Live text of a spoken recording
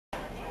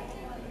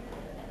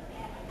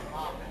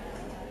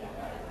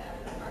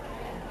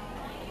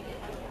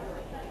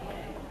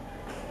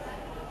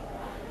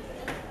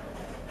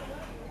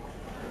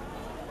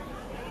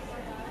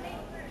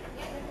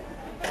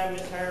time,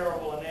 Ms.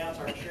 Harrell will announce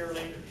our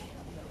cheerleaders.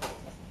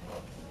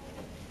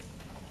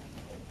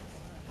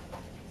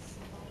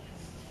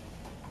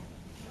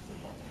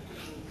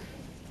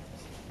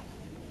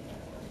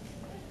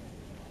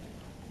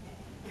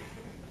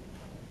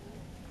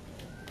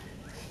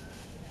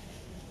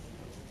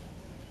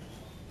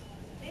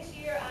 This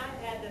year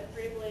I've had the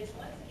privilege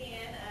once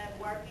again of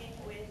working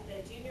with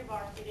the junior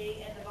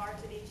varsity and the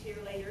varsity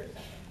cheerleaders.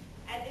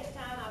 At this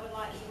time I would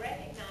like to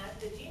recognize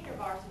the junior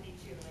varsity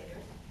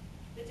cheerleaders.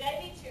 The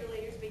JV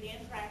cheerleaders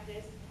began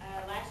practice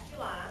last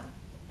July.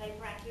 They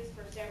practiced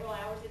for several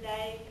hours a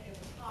day. It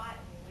was hot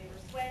and we were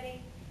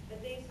sweaty,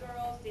 but these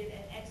girls did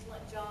an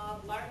excellent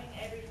job learning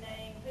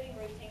everything, putting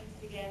routines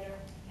together,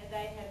 and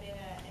they have been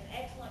an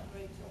excellent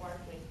group to work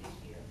with this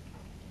year.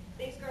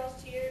 These girls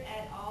cheered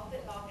at all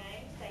football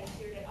games. They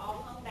cheered at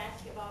all home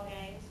basketball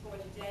games for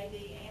the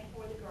JV and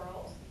for the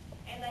girls,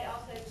 and they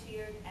also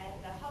cheered at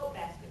the Hope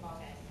basketball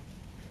game.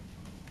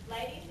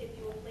 Ladies, if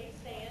you will please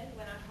stand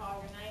when I call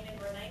your name and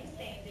remain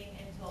standing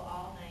until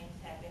all names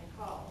have been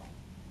called.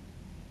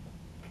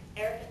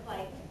 Erica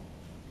Clayton,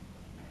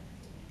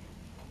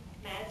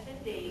 Madison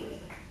Dees,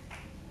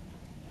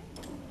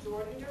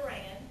 Jordan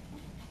Duran,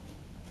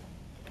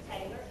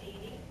 Taylor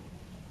Edie,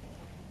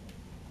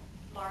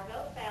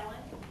 Margot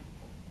Fallon,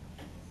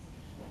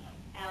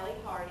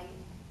 Allie Hardy,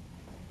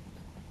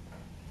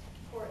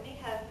 Courtney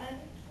Huffman,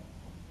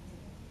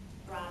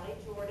 Riley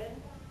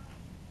Jordan,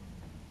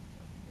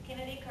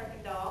 Kennedy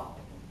Kirkendall,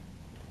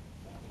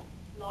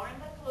 Lauren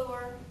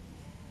McClure,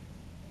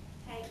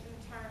 Peyton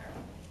Turner.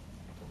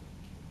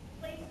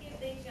 Please give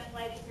these young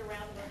ladies a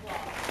round of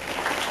applause.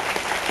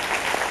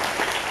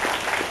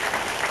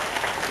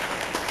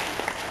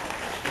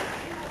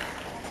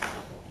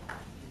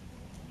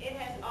 It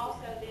has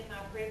also been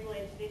my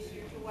privilege this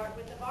year to work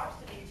with the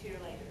varsity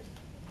cheerleaders.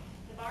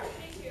 The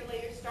varsity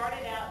cheerleaders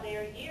started out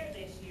their year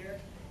this year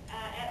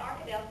at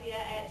Arkadelphia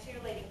at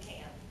cheerleading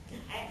camp.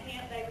 At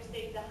camp, they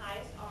received the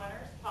highest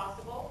honors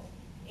possible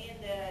in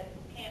the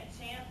camp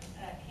chant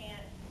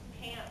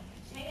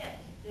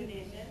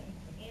division,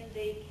 in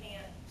the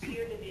camp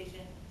cheer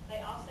division.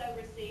 They also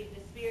received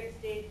the spirit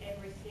stick and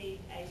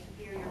received a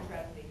superior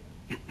trophy.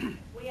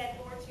 We had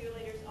 4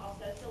 cheerleaders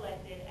also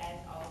selected as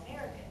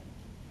All-American.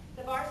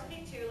 The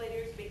varsity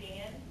cheerleaders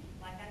began,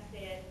 like I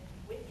said,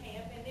 with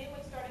camp, and then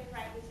we started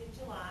practice in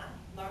July,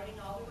 learning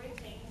all the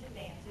routines and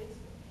dances.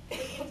 We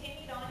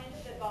continued on into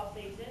football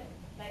season.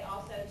 They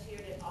also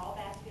cheered at all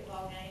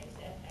basketball games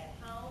at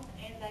home,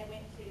 and they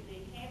went to the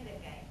Camden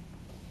game.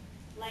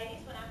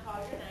 Ladies, when I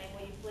call your name,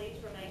 will you please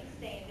remain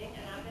standing,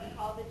 and I'm going to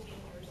call the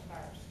juniors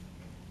first.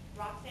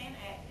 Roxanne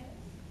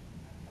Atkins,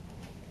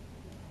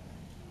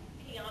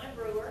 Kiana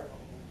Brewer,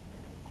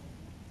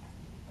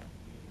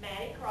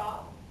 Maddie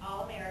Croft,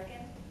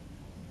 All-American,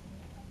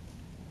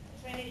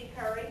 Trinity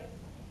Curry,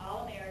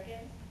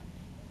 All-American,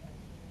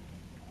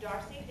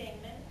 Darcy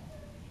Dingman,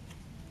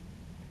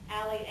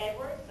 Allie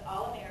Edwards,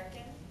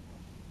 All-American,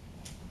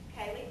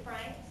 Kaylee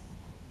Franks,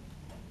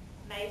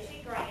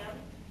 Macy Graham,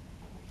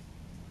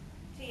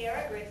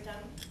 Tiara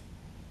Grissom,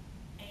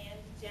 and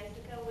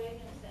Jessica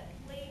Williamson.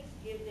 Please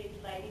give these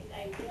ladies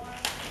a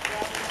warm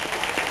welcome.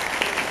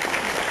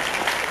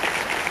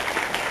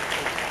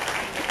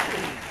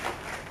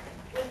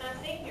 With my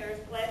seniors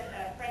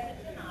present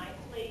tonight,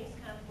 please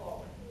come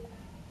forward.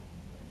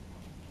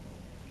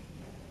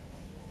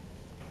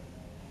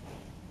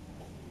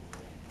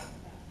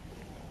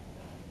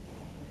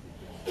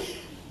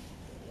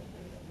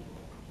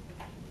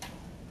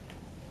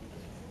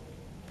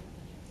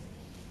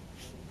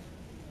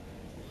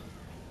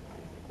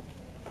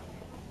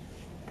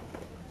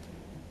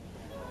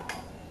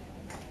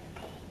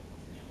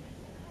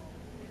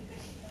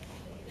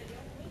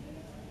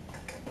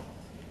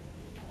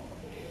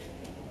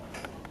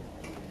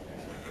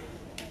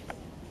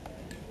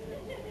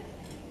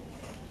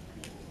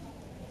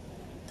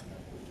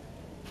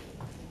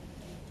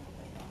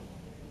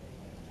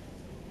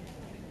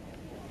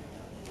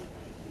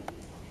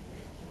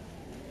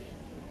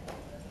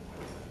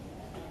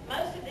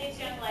 Most of these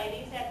young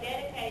ladies have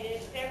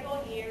dedicated several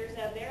years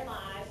of their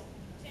lives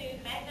to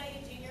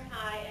Magnolia Junior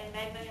High and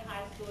Magnolia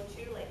High School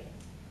cheerleading.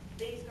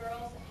 These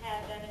girls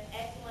have done an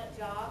excellent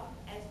job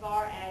as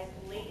far as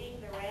leading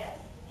the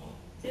rest,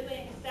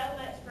 doing so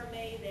much for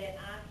me that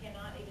I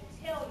cannot even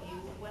tell you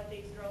what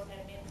these girls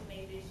have meant to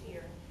me this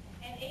year.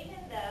 And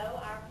even though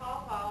our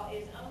Pawpaw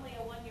is only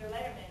a one-year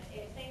letterman,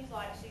 it seems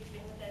like she's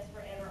been with us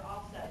forever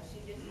also.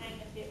 She just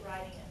came and fit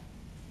right in.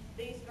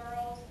 These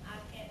girls, I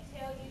can't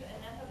tell you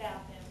enough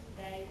about them.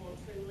 They will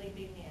truly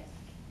be missed.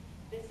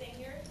 The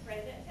seniors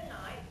present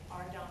tonight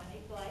are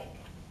Dominique Blake.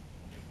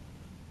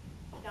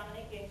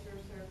 Dominique, get your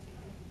certificate.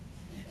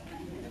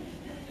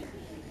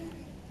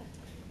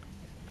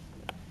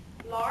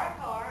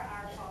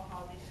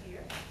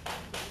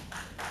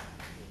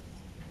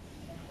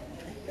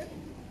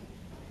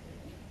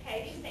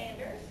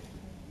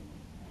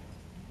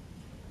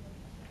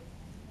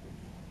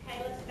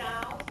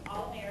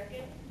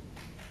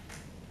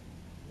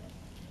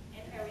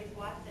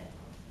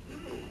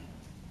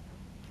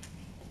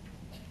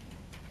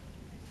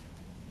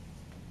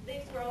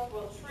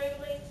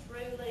 truly,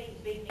 truly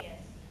be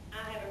missed.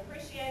 I have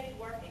appreciated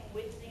working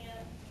with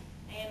them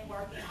and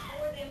working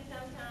for them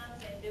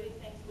sometimes and doing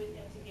things with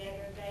them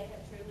together. They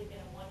have truly been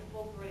a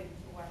wonderful group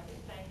to work with.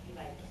 Thank you,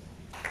 ladies.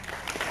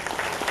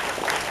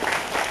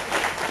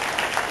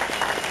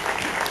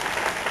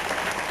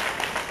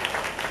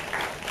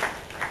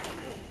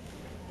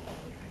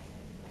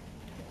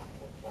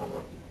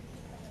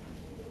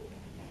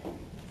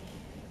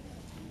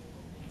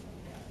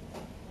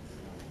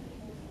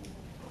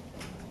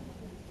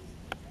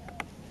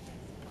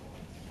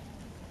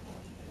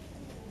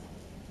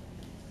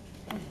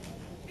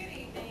 Good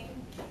evening.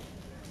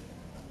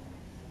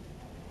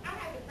 I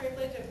have the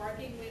privilege of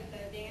working with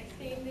the dance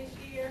team this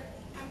year.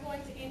 I'm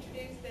going to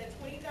introduce the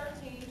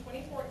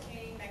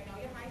 2013-2014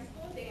 Magnolia High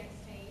School dance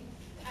team.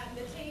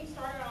 The team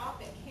started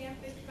off at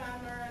camp this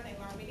summer. They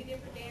learned many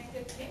different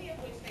dances, many of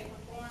which they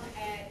performed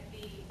at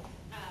the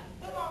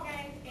football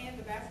games and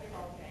the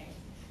basketball games.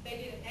 They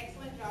did an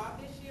excellent job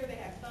this year. They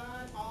had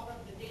fun. All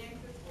of the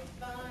dances were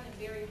fun and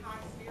very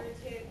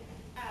high-spirited.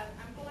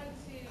 I'm going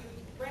to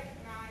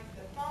recognize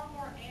the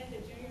sophomore and the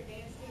junior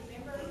dance team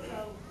members.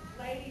 So,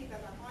 ladies, as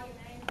I call your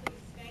name,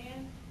 please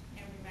stand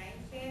and remain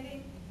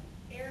standing.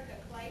 Erica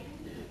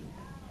Clayton.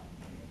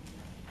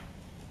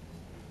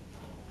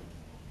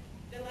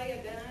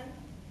 Delia Dunn.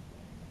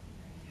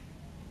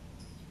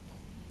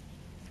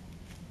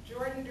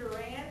 Jordan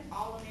Duran,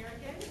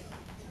 All-American.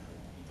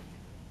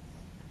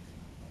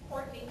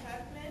 Courtney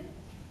Huffman.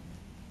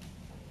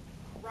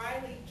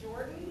 Riley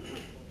Jordan.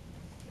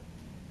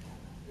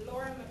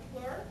 Laura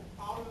McClure,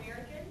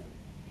 All-American.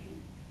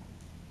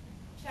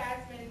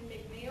 Jasmine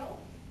McNeil.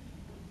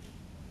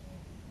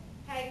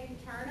 Hayden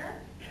Turner.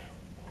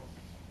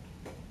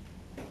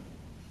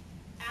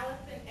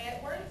 Allison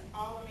Edwards,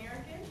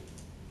 All-American.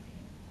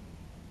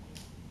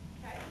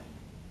 Okay.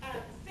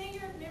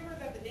 Senior members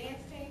of the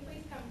dance team,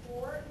 please come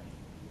forward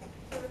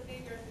to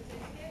receive your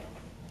certificate.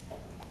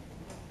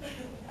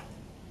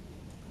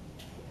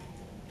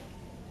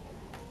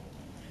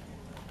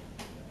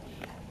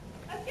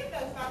 Let's give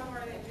those sophomore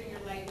and junior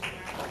ladies a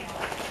round of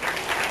applause.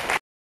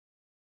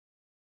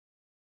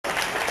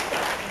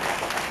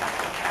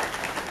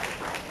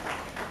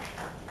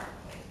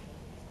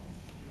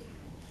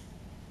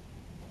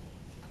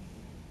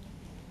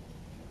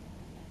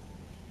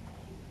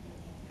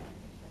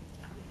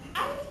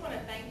 I just want to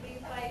thank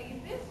these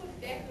ladies. This was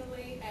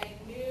definitely a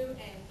new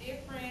and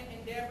different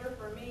endeavor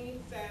for me,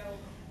 so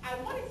I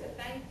wanted to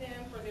thank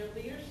them for their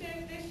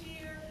leadership this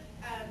year.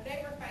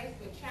 They were faced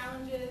with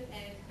challenges,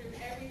 and through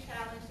every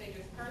challenge, they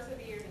just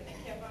persevered and they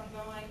kept on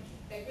going.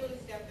 They really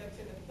stepped up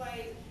to the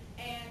plate,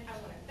 and I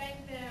want to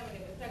thank them, and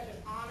it was such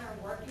an honor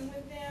working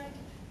with them.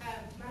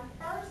 My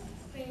first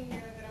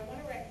senior that I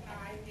want to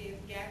recognize is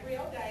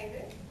Gabrielle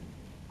Davis,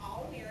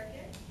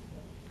 All-American.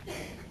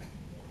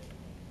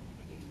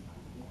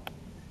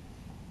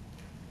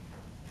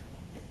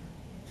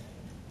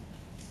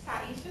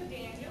 Taisha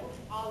Daniels,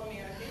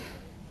 All-American.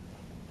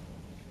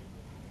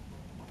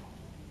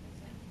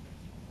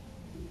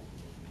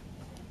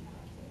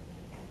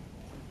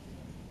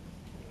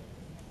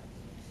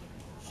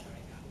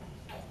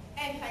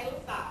 And Taylor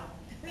Stiles.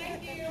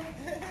 Thank you.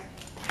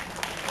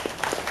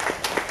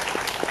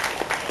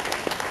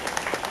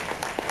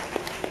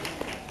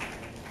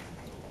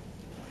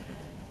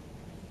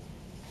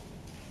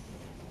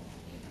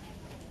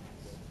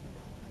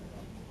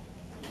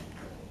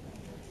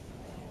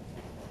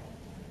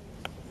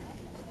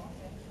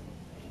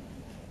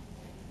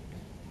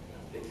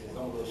 I'm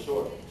a little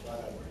short, so I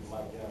got to bring the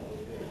mic down a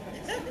little bit.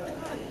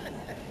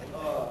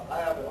 I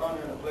have the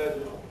honor and the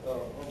pleasure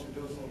of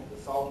introducing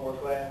the sophomore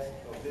class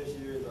of this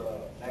year's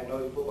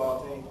Magnolia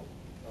football team.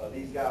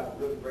 These guys are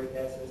really great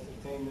assets to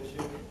the team this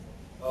year.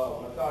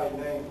 When I call your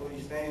name,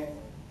 please stand.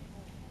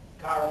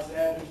 Kyron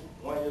Sanders,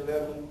 1 year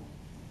 11.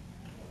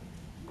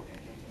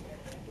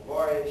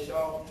 Devarie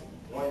Shaw,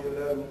 1 year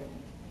 11.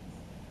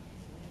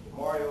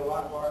 Mario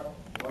Lockhart,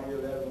 1 year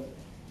 11.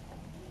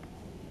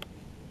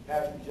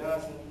 Patrick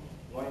Johnson,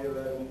 1 year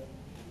 11.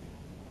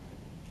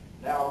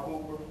 Now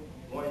Cooper,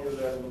 1 year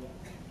 11.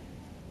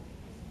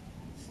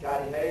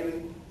 Scotty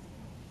Haley,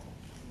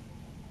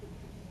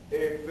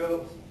 Eric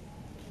Phillips,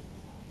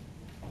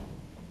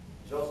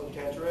 Joseph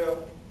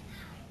Cantrell,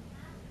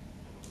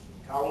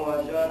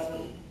 Kawan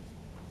Johnson,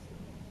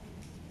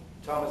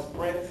 Thomas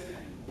Prince,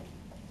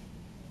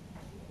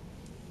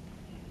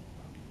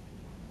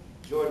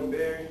 Jordan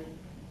Berry,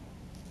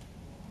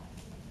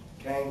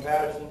 Kane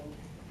Patterson,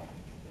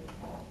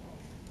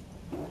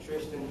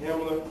 Tristan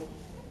Himmler,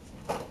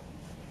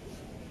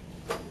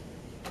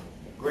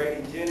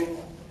 Grady Jennings,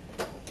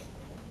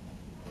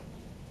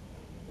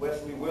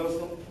 Wesley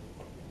Wilson,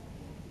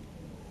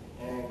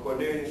 and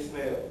Cornelius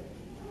Smith.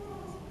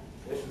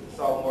 This is the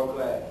sophomore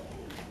class.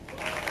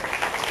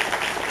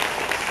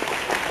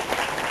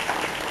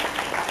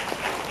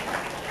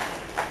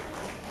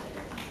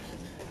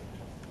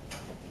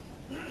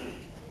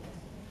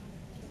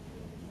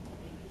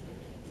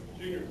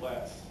 Junior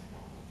class.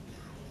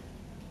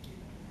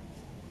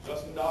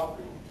 Justin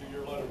Dockery, 2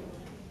 year letterman.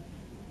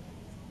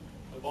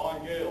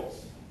 Devon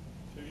Gales,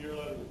 2 year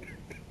letterman.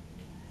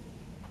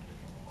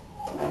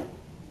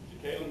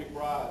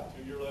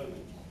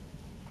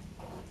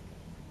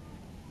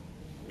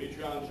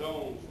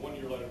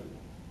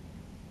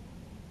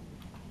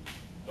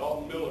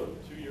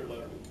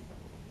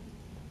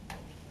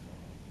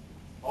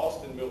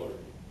 Austin Miller,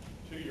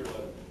 2-year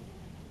letterman.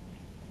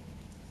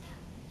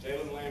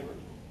 Jalen Lambert.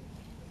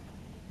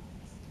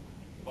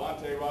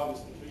 Devontae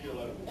Robinson, 2-year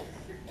letterman.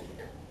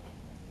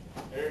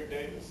 Eric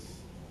Davis,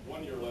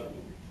 1-year letterman.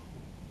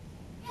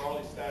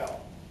 Charlie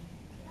Stout.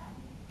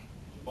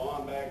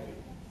 Javon Bagley.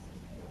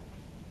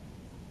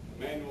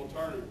 Emmanuel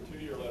Turner,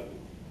 2-year letterman.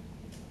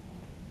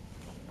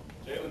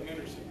 Jalen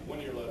Henderson,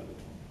 1-year letterman.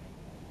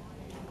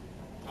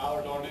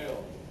 Tyler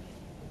Darnell.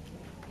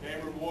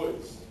 Cameron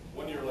Woods,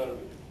 1-year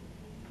letterman.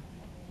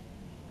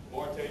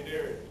 Marte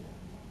Derrick,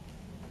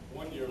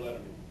 1-year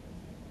letterman.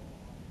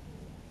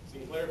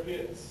 Sinclair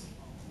Pitts,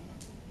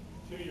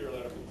 2-year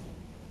letterman.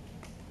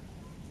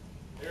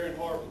 Aaron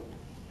Harvey.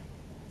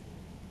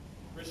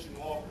 Christian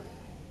Walker,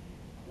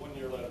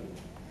 1-year letterman.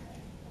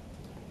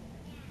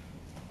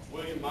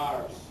 William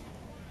Myers.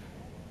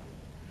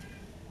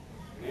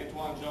 And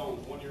Antoine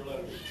Jones, 1-year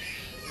letterman. Let's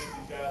give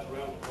these guys a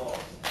round of applause.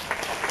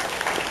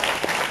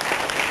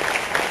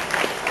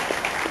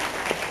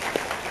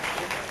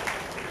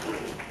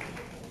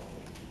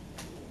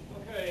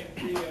 Okay,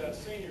 the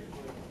senior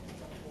group,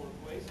 come forward,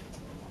 please.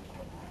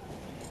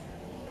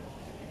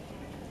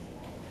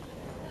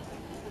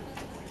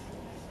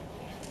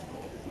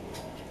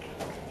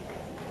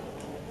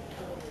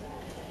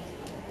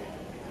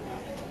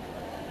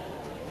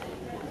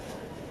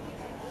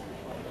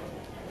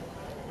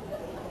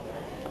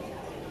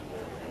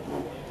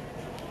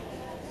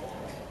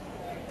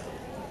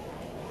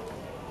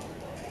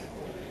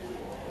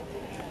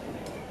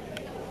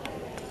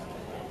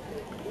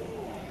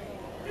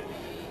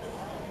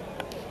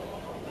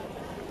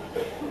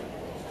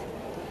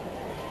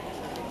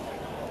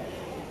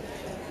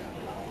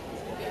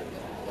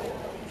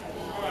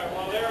 All right,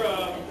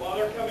 while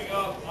they're coming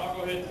up, I'll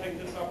go ahead and take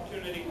this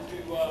opportunity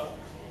to,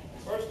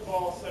 first of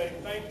all, say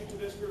thank you to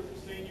this group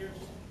of seniors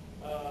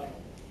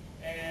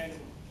and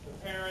the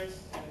parents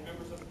and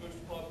members of the Booster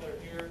Club that are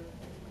here.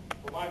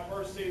 For my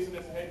first season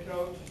as a head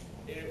coach,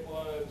 it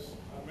was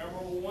a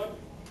memorable one.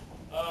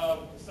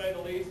 To say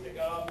the least, it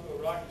got off to a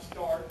rocky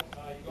start.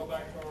 You go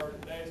back to our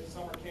days of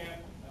summer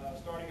camp,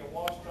 starting at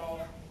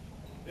Washita.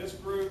 This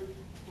group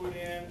put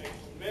in a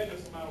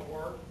tremendous amount of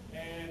work,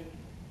 and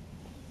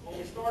when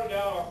we started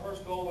out, our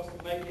first goal was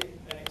to make it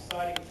an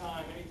exciting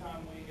time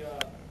anytime we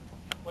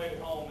played at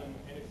home.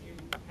 And if you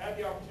had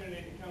the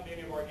opportunity to come to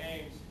any of our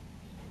games,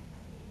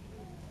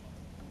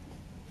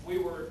 we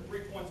were 3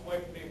 points away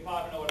from being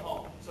 5-0 at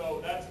home.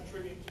 So that's a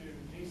tribute to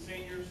these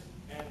seniors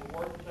and the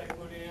work that they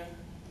put in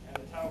and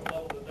the talent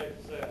level that they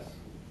possess.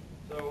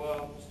 So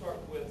we'll start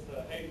with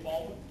Hayden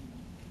Baldwin,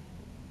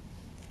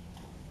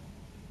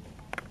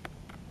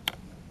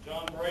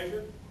 John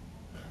Brazier,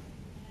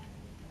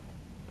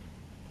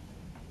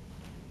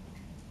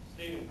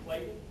 Stephen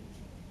Clayton,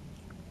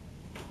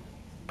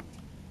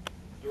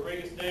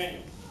 Dorigus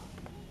Daniels,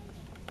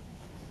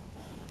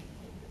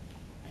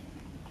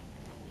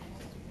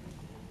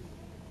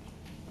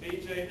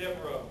 B.J.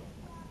 Devereaux,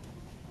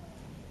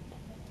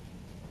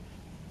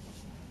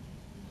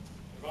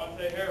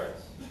 Devontae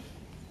Harris,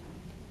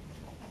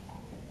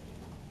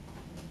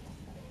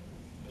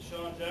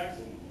 Deshaun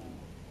Jackson,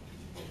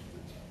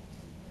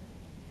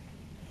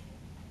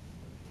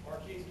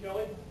 Marquise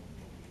Kelly,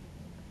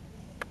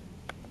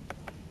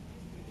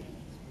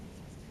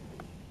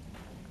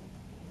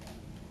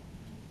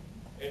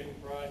 Eddie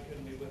McBride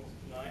couldn't be with us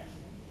tonight,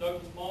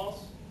 Douglas Moss,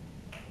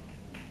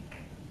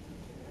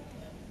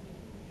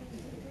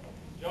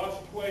 Josh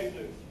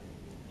Quazu,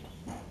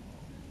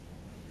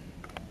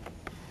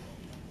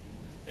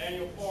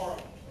 Daniel Forum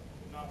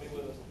could not be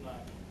with us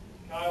tonight,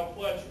 Kyle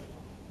Fletcher,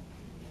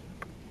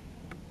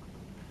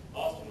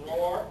 Austin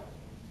Roar,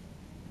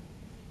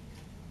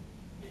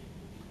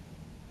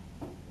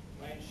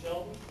 Lane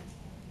Shelton,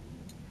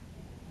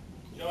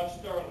 Josh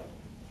Sterling,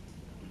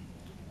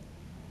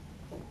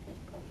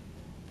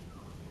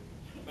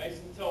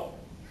 Mason Telfer,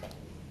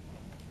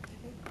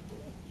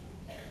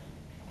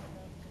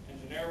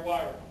 and Janair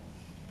Wyra.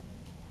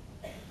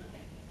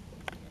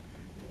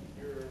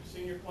 Your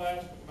senior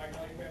class for the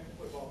Magnolia Panther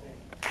football team.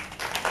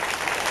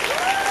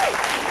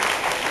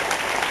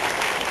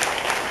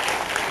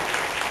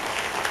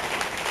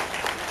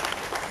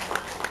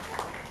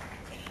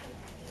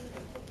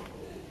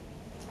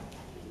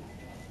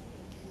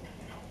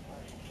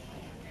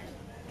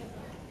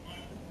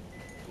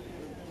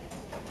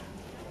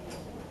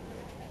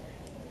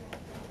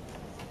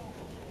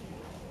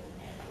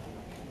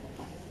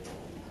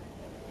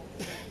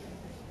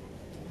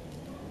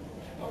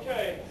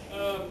 Okay,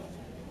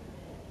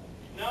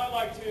 now I'd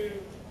like to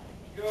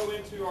go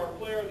into our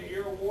Player of the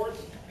Year awards.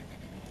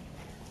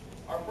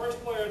 Our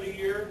first Player of the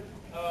Year,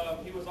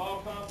 he was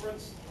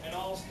all-conference and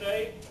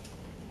all-state.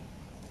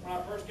 When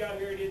I first got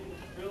here, he didn't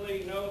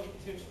really know the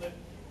potential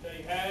that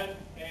he had,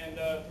 and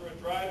through a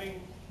driving,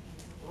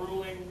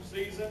 grueling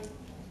season,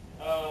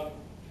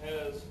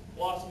 has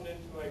blossomed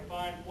into a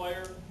fine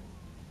player,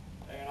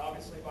 and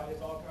obviously by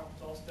his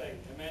all-conference, all-state,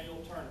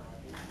 Emmanuel Turner.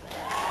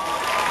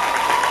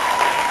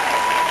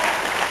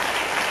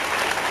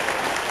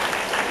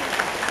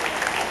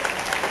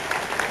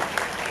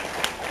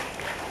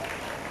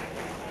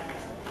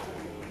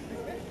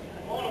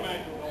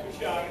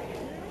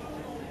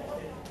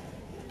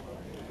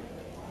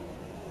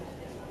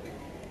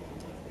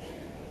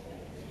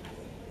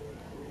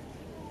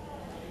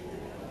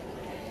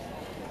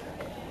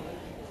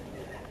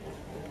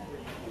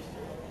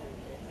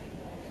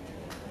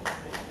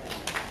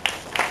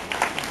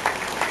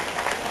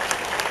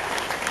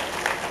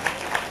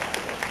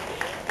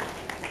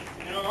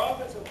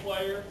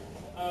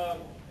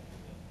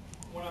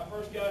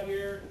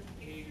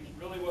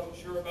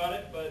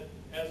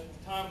 but as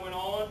time went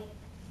on,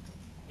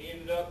 he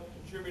ended up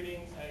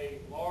contributing a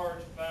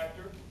large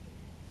factor.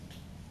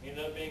 He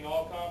ended up being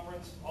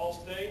all-conference,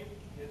 all-state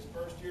his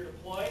first year to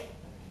play,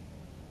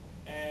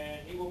 and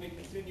he will be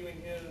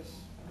continuing his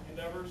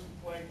endeavors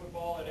playing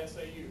football at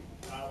SAU.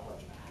 Kyle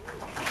Purchase.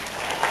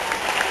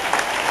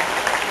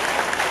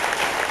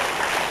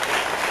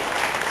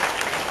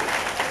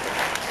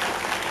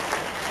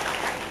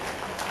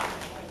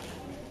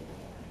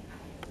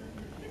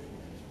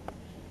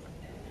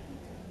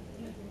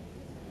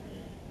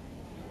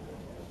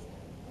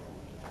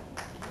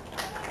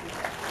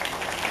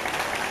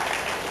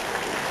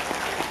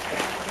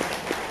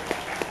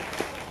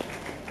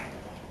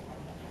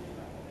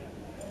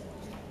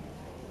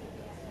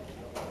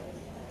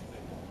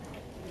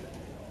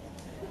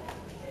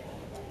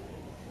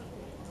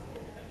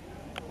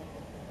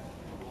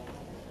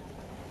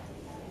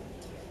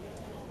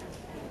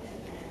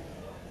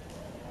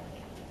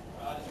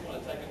 I just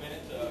want to take a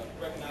minute to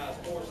recognize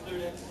 4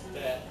 students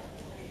that,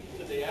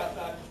 to the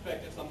outside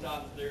perspective,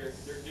 sometimes their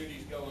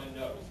duties go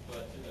unnoticed,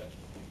 but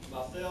to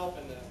myself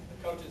and the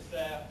coaching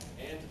staff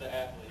and to the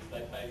athletes,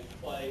 they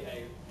play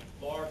a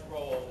large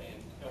role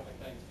in helping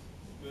things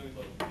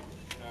smoothly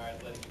in our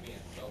athletic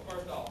events. So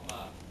first off,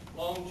 my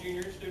lone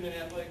junior student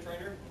athletic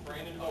trainer,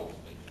 Brandon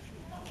Oakley.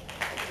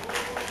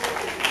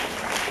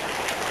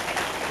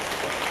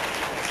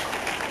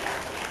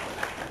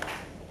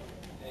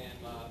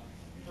 And my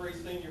 3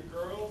 senior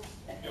girls,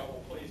 if y'all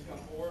will please come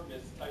forward,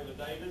 Ms. Taylor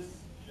Davis,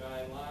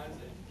 Cheyenne Lyons,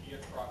 and Kia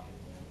Crockett.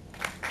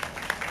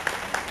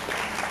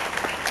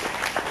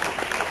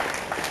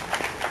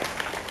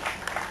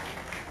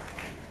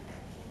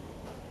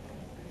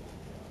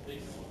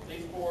 These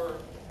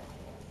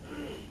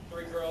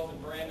 3 girls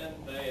and Brandon,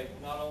 they have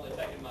not only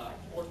taken my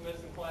sports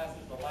medicine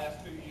classes the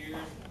last 2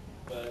 years,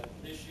 but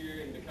this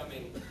year in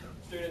becoming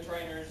student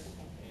trainers,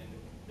 and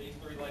these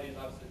 3 ladies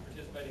obviously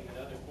participating in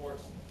other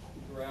sports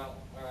throughout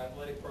our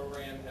athletic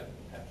program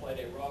have played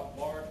a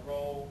large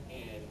role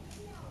in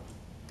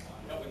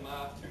helping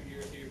my 2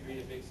 years here be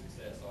a big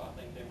success. So I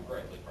thank them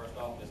greatly. First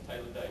off, Ms.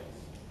 Taylor Davis,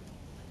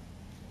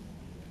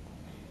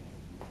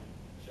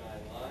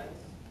 Cheyenne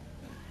Lyons,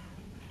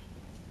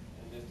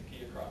 and Mr.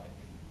 Kia Crockett.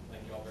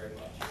 Thank you all very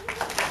much.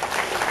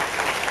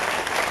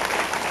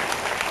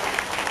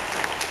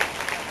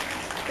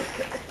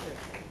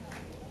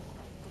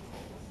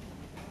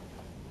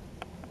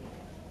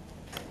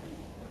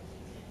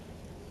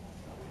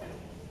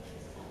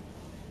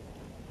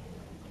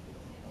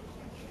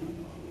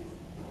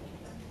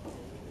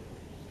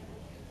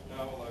 Now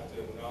I would like to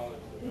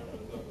acknowledge the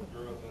members of the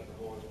girls and the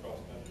boys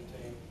cross-country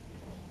team,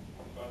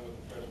 starting with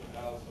the freshman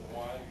Allison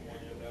White,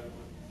 1-year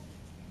veteran,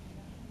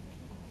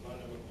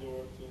 London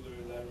McClure,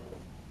 2-year veteran,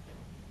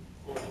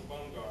 Courtney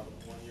Bumgarner,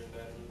 1-year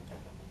veteran,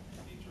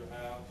 Deidre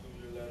Howe,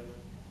 2-year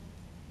veteran,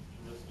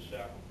 Charissa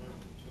Shackelford,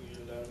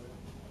 2-year veteran,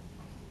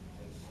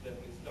 and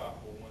Stephanie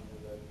Stockwell,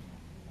 1-year veteran.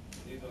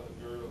 These are the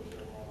girls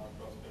that are on our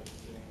cross-country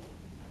team.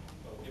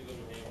 So give them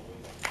a hand,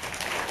 please.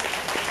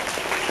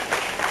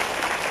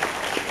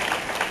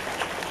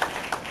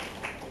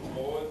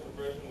 Boys, for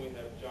freshmen, we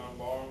have John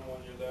Barham,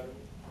 1-year veteran.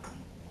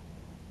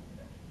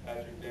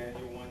 Patrick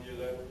Daniel, 1-year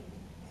veteran.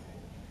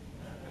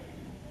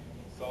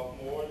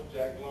 Sophomores,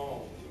 Jack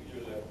Long,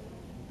 2-year veteran.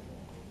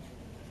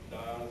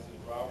 Dionysus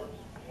Roberts,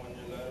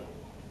 1-year veteran.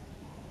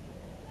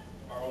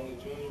 Our only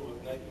junior was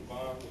Nathan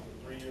Bond,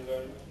 who's a 3-year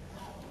veteran.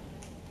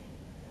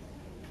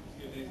 Let's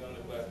give these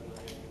underclassmen a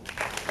hand.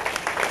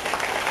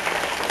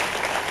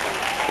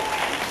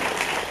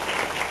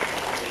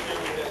 Here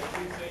we have 2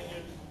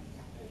 seniors,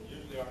 and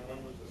usually our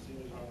numbers of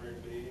seniors aren't very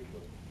big,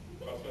 but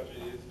cross-country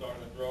is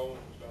starting to grow,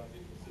 and we're trying to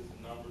get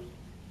consistent numbers.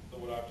 So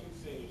with our 2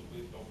 seniors,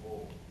 please come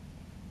forward.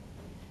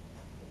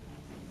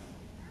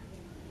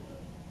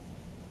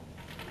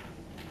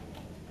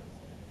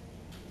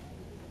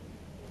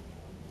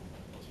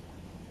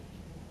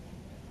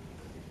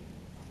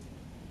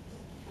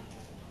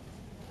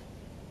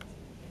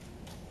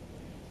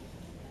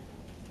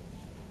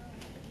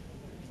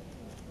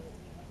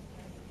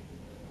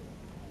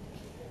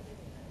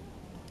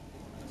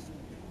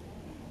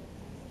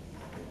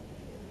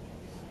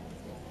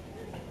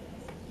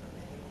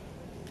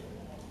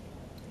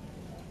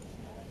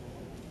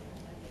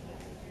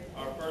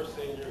 Our first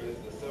senior is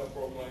the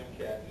self-proclaimed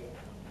captain.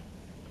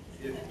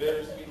 It's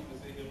bittersweet to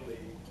see him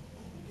leave.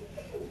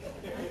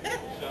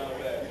 Sean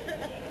Bass.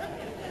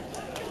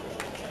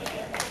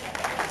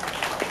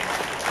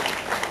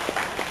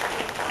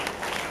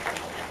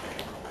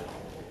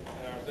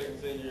 And our second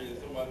senior is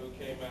somebody who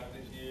came out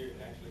this year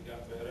and actually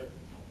got better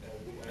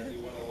as he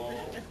went along.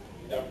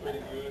 He done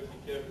pretty good.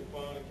 He kept it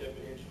fun and kept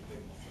it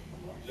interesting.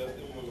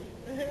 Justin Moody.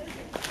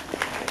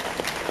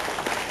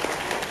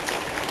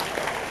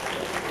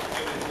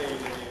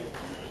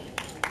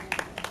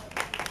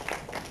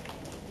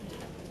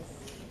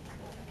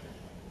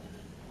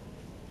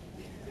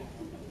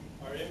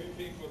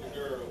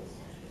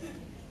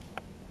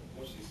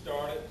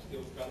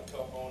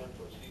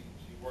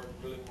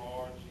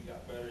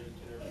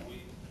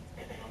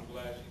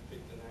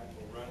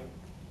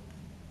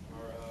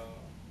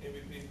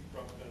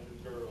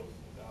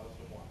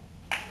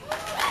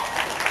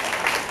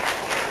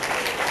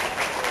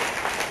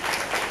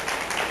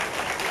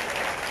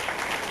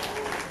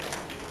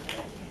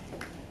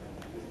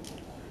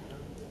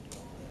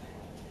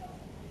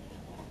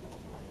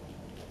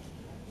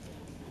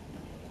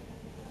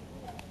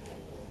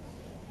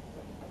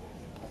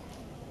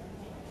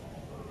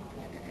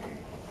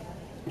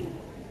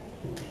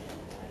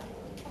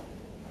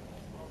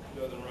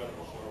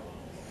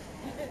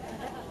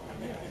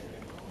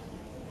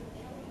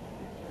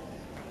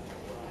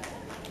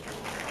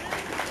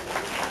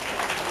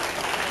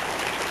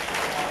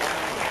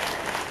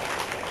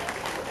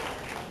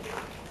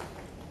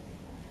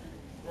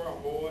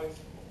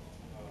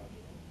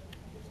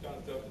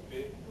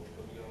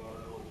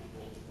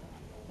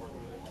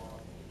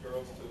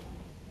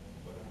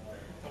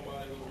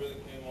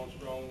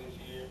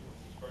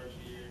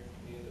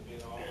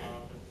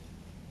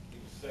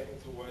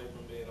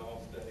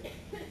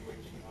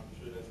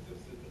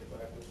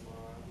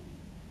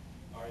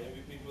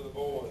 for the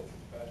boys,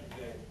 Patrick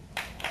James.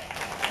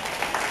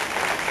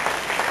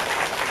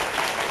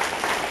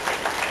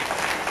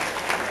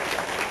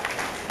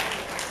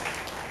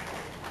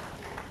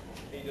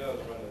 He does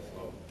run that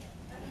slow.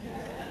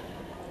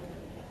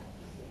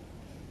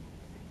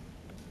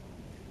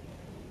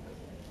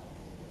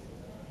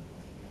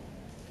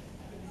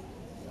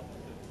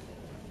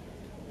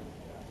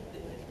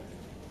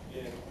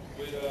 Yeah,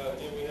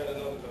 we had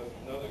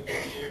another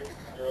good year.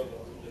 Girls,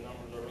 the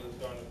numbers are really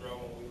starting to grow,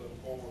 and we look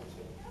forward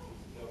to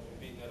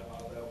competing at a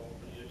high level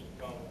for years to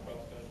come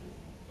across country.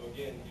 So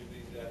again, give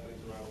these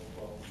athletes a round of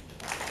applause.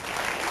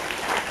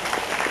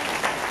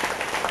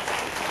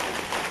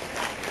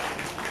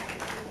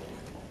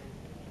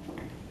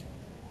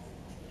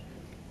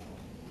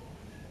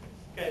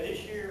 Okay,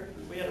 this year,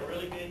 we had a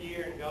really good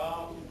year in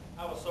golf.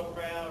 I was so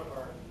proud of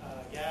our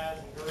guys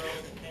and girls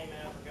that came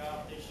out for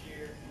golf this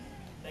year.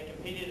 They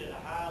competed at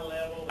a high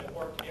level. They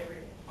worked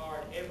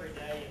hard every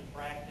day in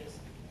practice.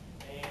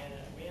 And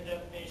we ended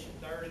up finishing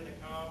third in the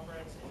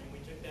conference, and then we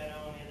took that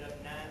on, ended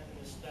up ninth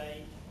in the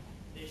state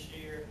this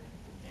year.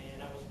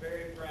 And I was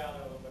very proud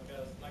of them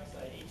because, like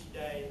I say, each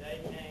day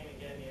they came and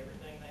gave me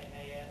everything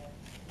they had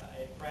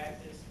at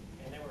practice,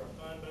 and they were a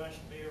fun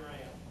bunch to be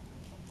around.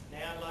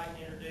 Now I'd like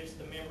to introduce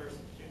the members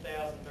of the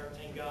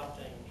 2013 golf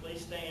team.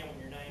 Please stand when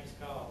your name's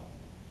called.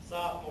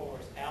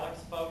 Sophomores,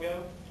 Alex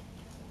Fogo,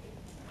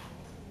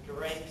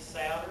 Drake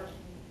Souter,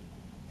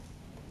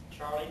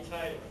 Charlie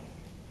Taylor.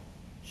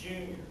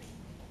 Juniors,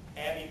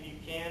 Abby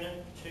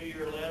Buchanan,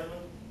 2-year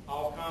letterman,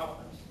 all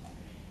conference.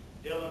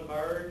 Dylan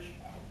Burge,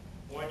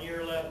 1-year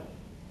letterman.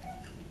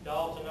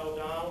 Dalton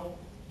O'Donnell,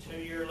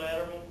 2-year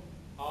letterman,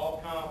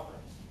 all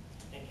conference.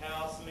 And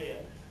Kyle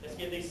Smith. Let's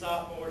give these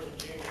sophomores and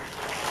juniors.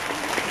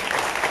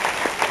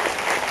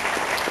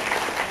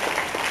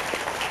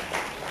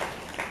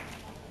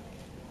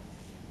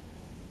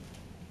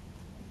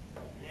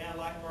 Now I'd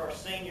like for our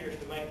seniors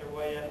to make their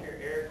way up here.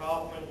 Eric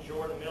Hoffman,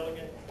 Jordan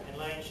Milligan, and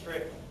Lane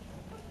Strickland.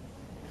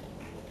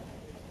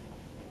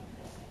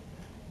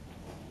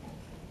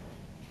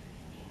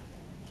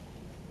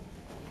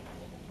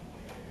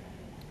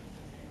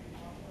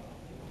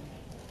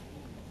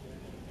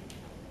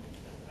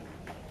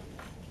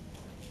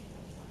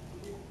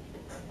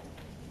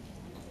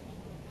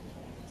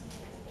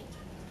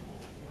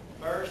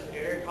 First,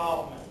 Eric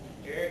Hoffman.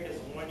 Eric is a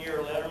 1-year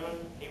letterman.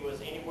 He was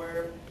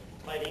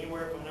played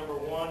anywhere from number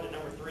 1 to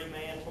number 3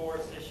 man for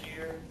us this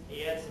year.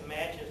 He had some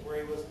matches where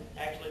he was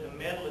actually the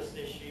medalist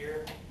this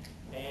year.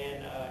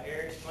 And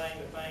Eric's claim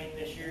to fame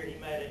this year, he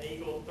made an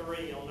eagle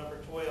 3 on number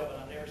 12,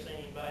 and I've never seen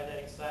anybody that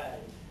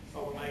excited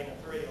over making a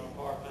 3 on a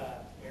par 5.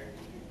 Eric.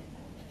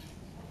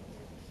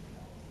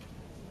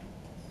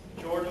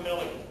 Jordan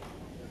Milligan.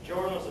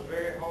 Jordan was a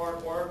very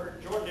hard worker.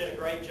 Jordan did a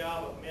great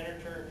job of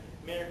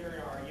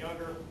mentoring our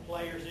younger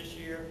players this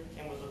year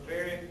and was a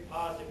very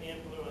positive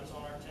influence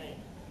on our team.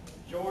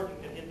 Jordan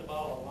could hit the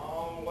ball a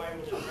long way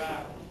with his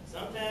driver.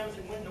 Sometimes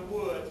it went in the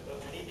woods, but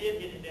when he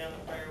did hit it down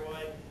the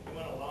fairway, it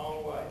went a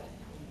long way.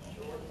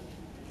 Jordan.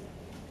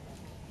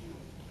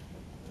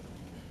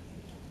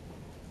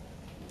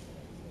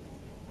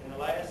 And the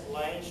last,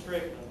 Lane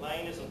Strickland.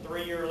 Lane is a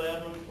 3-year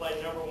letterman,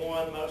 played number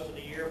 1 most of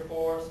the year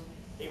for us.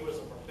 He was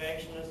a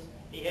perfectionist.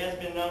 He has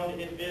been known to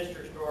hit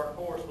visitors to our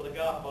course with a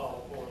golf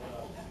ball before,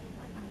 though.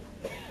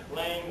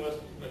 Lane was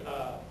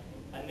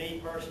a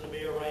neat person to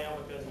be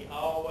around because he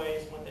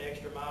always went the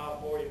extra mile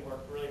for you and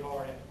worked really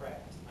hard after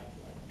practice.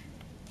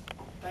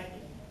 Thank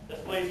you.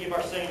 Let's please give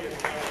our seniors a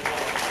round of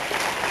applause.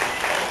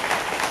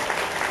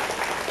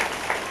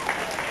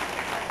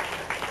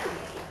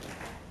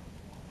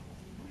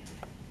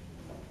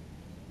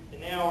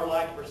 And now I would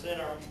like to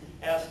present our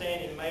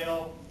outstanding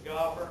male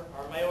golfer.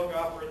 Our male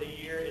golfer of the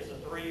year is a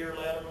 3-year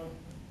letterman,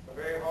 a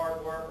very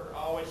hard worker,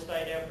 always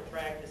stayed after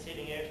practice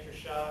hitting extra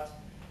shots.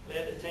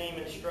 Led the team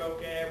in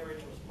stroke average,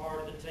 was part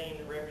of the team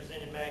that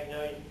represented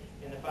Magnolia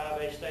in the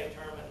 5A state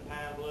tournament in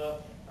Pine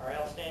Bluff. Our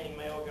outstanding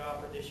male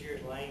golfer this year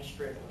is Lane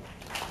Strickland.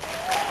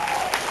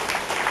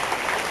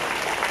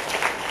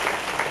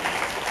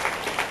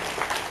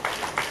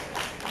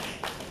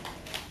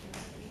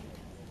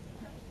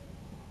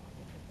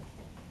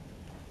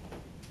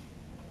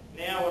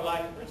 Now I would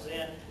like to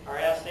present our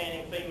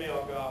outstanding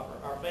female golfer.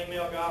 Our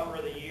female golfer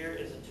of the year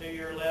is a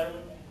 2-year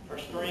letterman. Her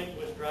strength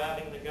was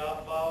driving the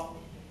golf ball.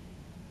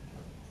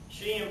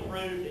 She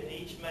improved in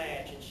each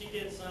match, and she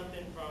did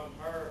something from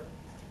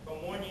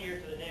 1 year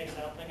to the next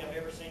I don't think I've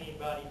ever seen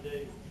anybody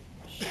do.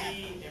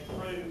 She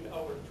improved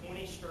over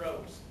 20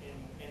 strokes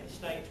in the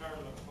state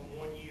tournament from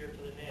 1 year to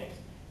the next.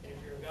 And if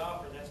you're a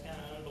golfer, that's kind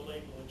of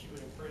unbelievable that you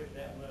would improve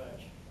that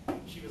much.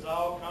 She was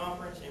all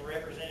conference and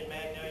represented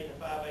Magnolia in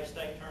the 5A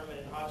state tournament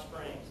in Hot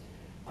Springs.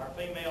 Our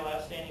female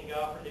outstanding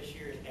golfer this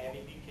year is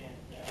Abby Buchanan.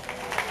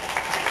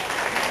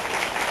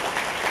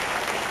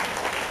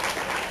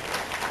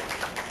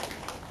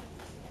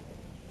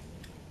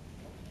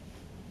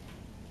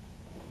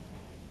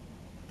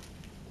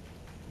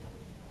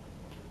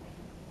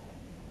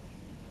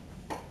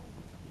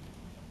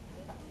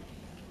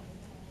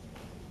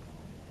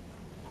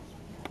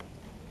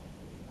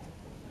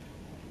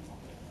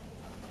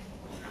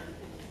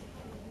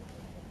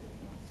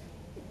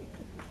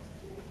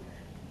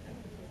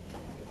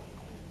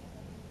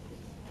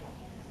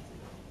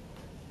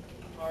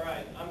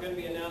 going to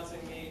be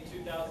announcing the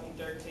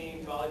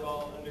 2013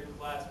 volleyball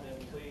underclassmen.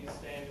 Please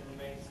stand and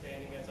remain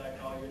standing as I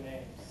call your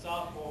names.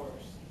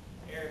 Sophomores,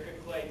 Erica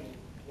Clayton,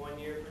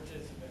 1-year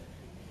participant.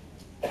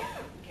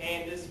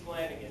 Candace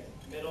Flanagan,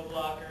 middle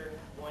blocker,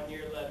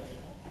 1-year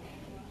letterman.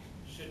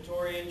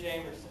 Shatoria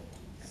Jamerson,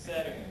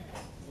 setter,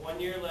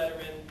 1-year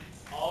letterman,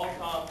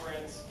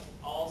 all-conference,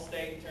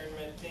 all-state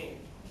tournament team.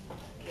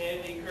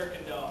 Kaylee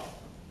Kirkendall,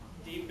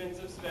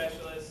 defensive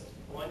specialist,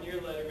 1-year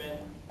letterman,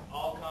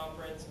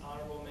 all-conference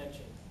honorable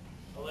mention.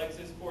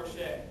 Alexis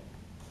Porchet,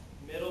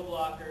 middle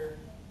blocker,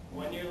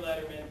 1-year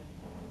letterman.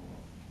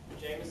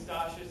 James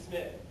Stasha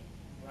Smith,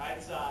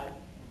 right side,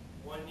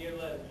 1-year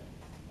letterman.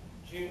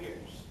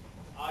 Juniors,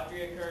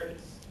 Audria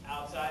Curtis,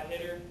 outside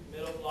hitter,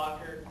 middle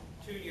blocker,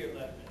 2-year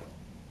letterman.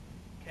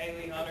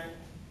 Kaylee Hunter,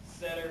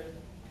 setter,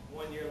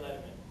 1-year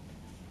letterman.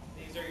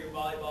 These are your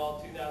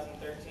volleyball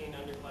 2013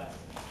 underclassmen.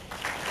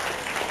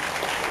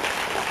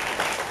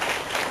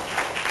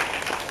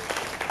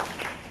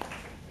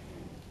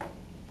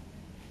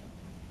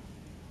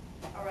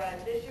 All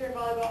right, this year in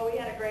volleyball, we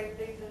had a great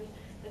season.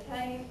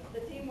 The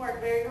team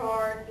worked very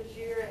hard this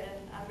year,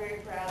 and I'm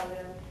very proud of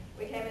them.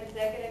 We came in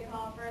second in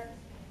conference,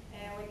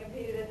 and we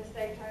competed in the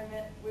state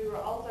tournament. We were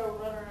also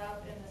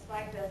runner-up in the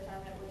Spike Fest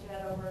tournament, which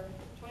had over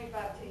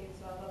 25 teams,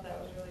 so I thought that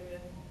was really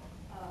good.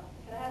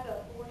 Can I have the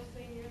 4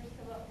 seniors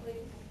come up,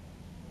 please?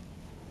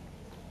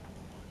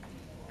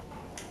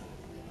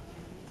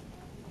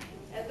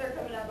 As they're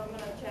coming up, I'm going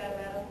to chat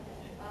about them.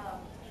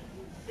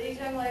 These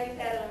young ladies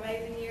had an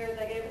amazing year.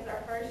 They gave us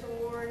our first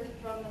award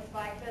from the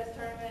Spike Fest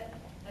tournament.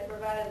 They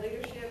provided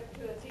leadership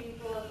to a team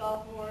full of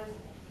sophomores.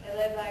 They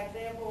led by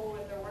example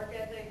with their work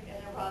ethic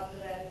and their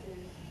positive attitude.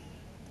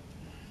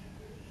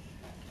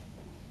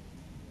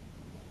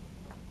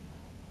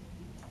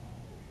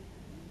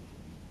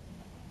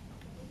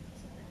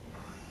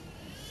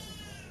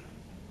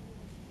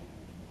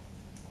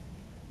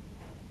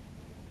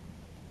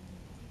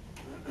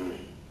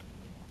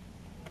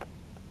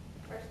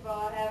 First of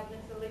all, I have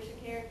Miss Alicia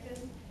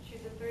Carrington.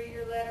 She's a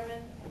 3-year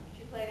letterman.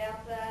 She played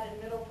outside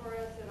and middle for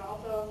us, and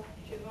also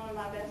she was one of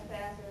my best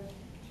passers.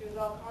 She was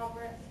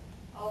all-conference,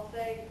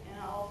 all-state, and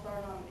an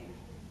all-star nominee.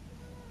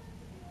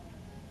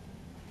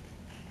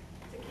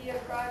 Takia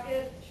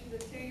Crockett, she's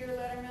a 2-year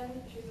letterman.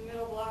 She's a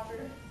middle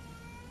blocker.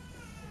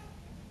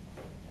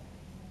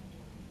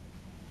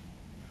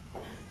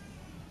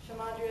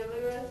 Shamadria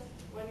Lewis,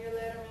 1-year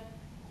letterman,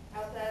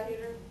 outside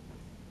hitter.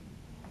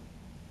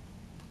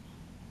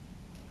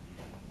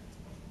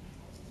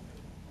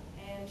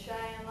 And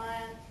Cheyenne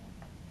Lyon,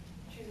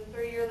 she's a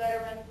 3-year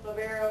letterman,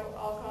 libero,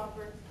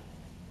 all-conference.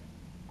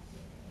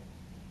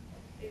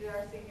 These are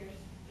our seniors.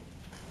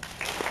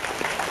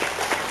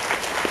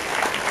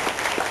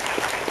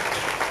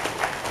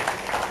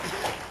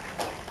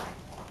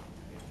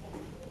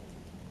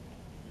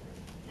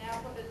 Now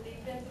for the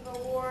defensive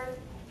award,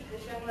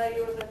 this young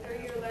lady was a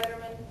 3-year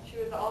letterman. She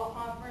was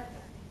all-conference.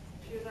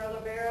 She was our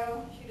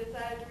libero. She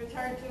decided to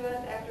return to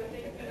us after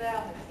thinking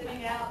about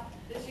sitting out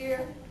this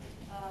year.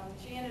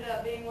 She ended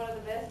up being one of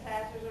the best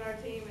passers on our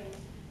team, and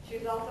she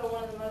was also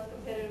one of the most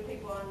competitive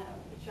people I know,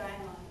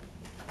 Cheyenne Lyon.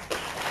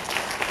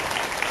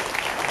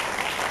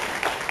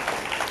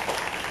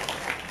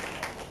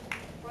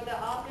 For the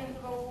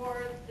offensive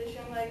award, this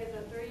young lady is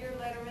a 3-year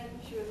letterman.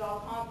 She was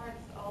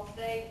all-conference,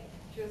 all-state.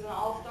 She was an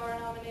all-star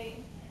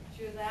nominee.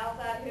 She was an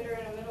outside hitter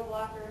and a middle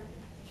blocker.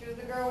 She was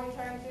the girl we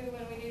turned to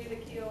when we needed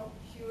a kill.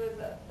 She was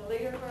the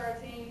leader for our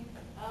team.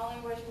 Not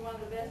only was she one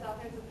of the best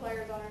offensive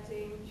players on our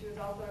team, she was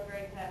also a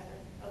great passer.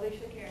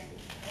 Alicia Carrington.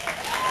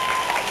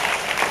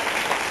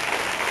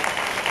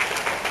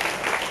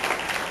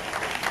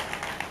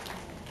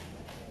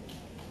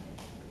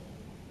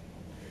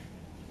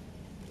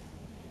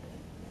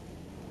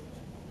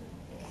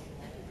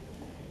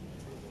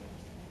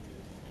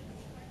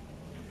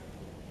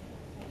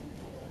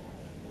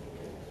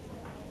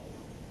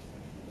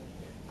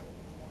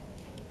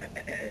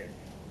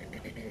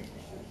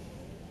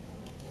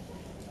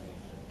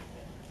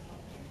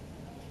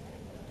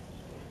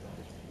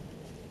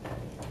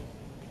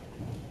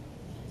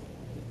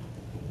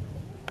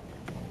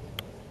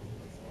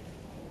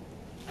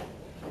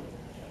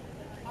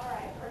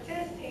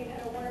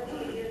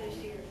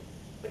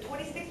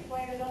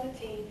 On the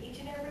team, each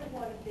and every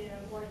one of them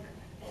were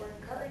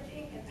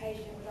encouraging and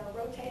patient with our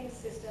rotating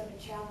system and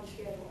challenge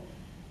schedule.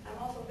 I'm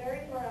also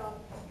very proud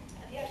of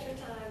the extra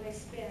time they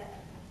spent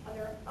on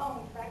their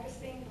own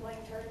practicing, playing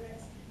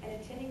tournaments, and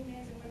attending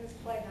men's and women's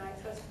play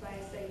nights hosted by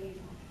SAE.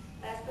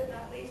 Last but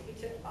not least, we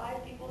took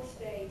 5 people to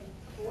state,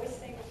 a boys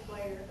singles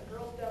player, a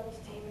girls doubles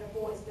team, and a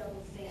boys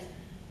doubles team.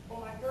 For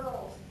my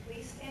girls,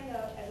 please stand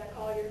up as I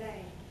call your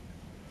name.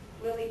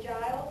 Lily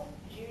Giles,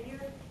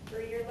 junior,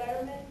 3-year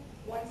letterman,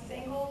 1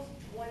 singles,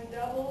 1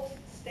 doubles,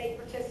 state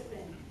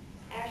participant.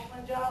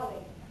 Ashlyn Jolly,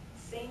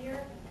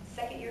 senior,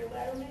 2nd-year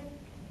letterman,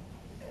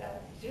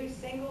 2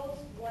 singles,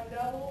 1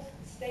 doubles,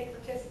 state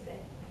participant.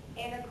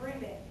 Anna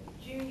Grimmett,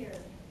 junior,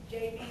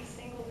 JV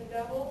singles and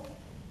doubles.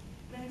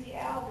 Lindsay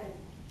Alvin,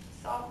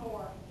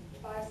 sophomore,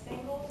 5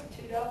 singles,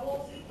 2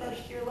 doubles,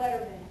 1st-year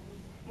letterman.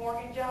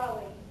 Morgan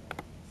Jolly,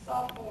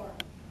 sophomore,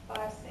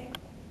 5 singles.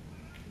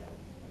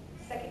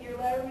 Second-year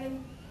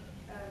letterman,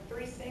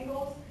 3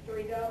 singles,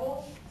 3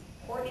 doubles.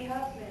 Courtney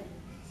Huffman,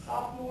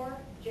 sophomore,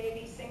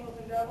 JV singles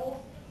and doubles.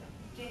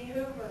 Jenny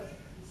Hoover,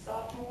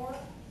 sophomore,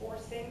 4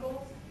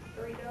 singles,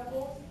 3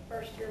 doubles.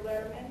 First-year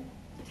letterman.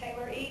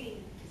 Taylor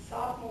Eady,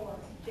 sophomore,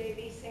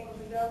 JV singles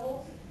and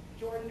doubles.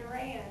 Jordan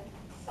Duran,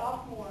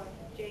 sophomore,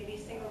 JV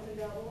singles and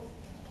doubles.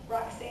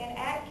 Roxanne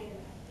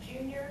Atkins,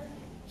 junior,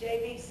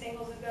 JV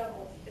singles and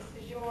doubles. This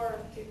is your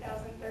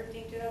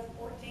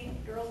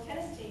 2013-2014 girls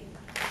tennis team.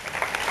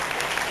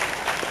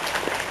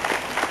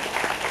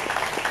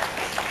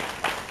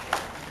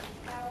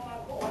 Now will my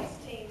boys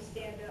team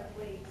stand up,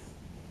 please.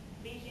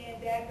 Bijan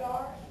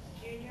Dadgar,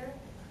 junior,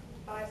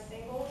 5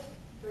 singles,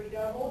 3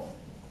 doubles.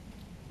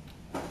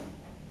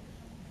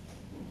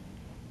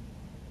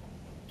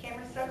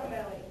 Cameron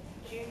Succamelli,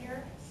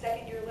 junior,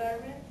 second-year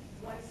letterman,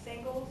 1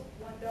 singles,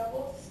 1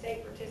 doubles,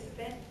 state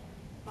participant.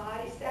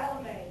 Mahadi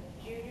Salome,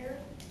 junior,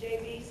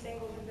 JV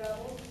singles and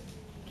doubles.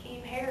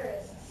 Keem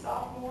Harris,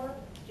 sophomore,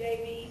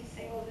 JV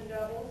singles and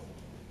doubles.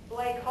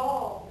 Blake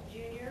Hall,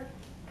 junior,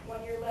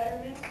 1-year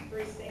letterman,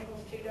 3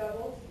 singles, 2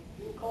 doubles.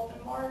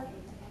 Colton Martin,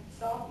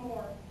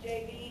 sophomore,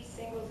 JV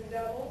singles and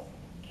doubles.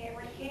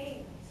 Cameron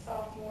King,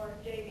 sophomore,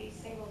 JV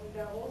singles and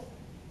doubles.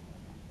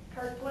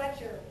 Kurt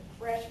Fletcher,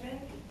 freshman,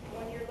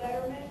 1-year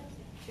letterman,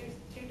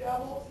 2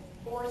 doubles,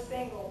 4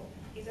 singles.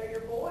 These are your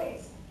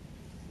boys.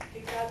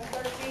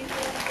 2013.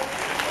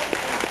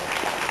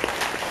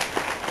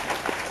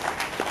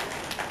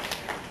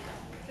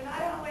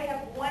 Tonight I only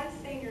have 1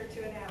 senior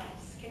to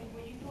announce.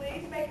 Will you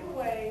please make your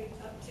way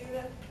up to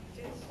the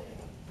stage?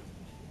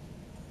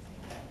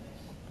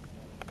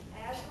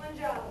 Ashlyn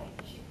Jolly.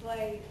 She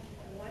played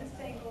 1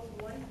 singles,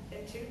 1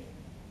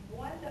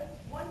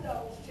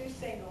 doubles, 2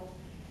 singles.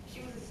 She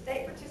was a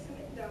state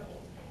participant in doubles.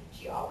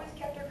 She always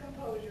kept her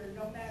composure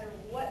no matter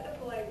what the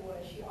play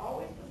was. She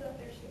always was up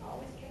there. She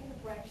always came to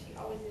practice. She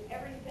always did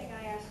everything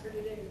I asked her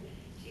to do.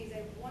 She's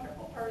a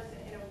wonderful person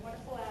and a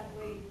wonderful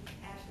athlete.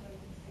 Ashley,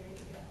 there you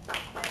go.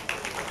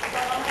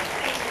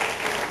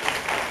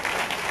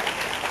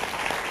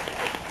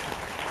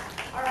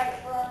 All right,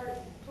 for our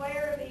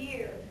player of the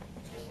year,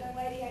 this young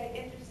lady had an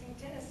interesting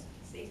tennis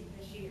season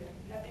this year.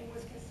 Nothing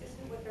was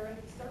consistent with her under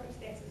the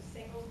circumstances,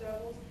 singles,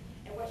 doubles,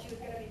 and what she was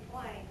going to be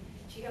playing.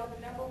 She held the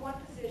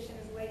 #1 position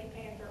as Lady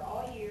Panther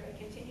all year and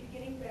continued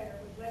getting better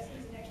with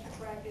lessons and extra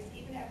practice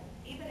even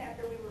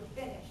after we were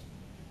finished.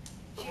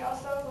 She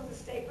also was a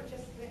state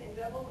participant in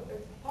double with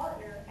her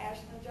partner,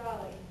 Ashlyn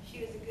Jolly. She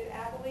is a good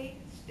athlete,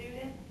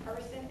 student,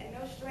 person, and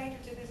no stranger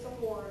to this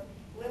award.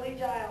 Lily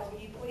Giles, will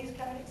you please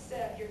come and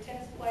accept your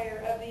Tennis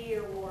Player of the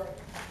Year award?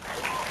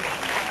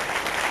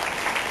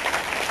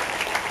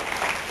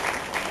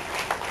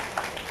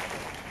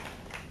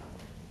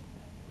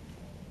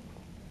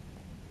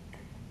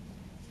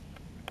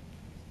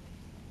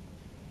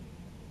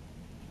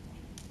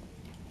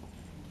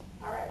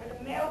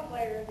 Male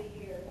Player of the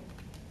Year.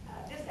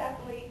 This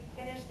athlete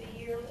finished the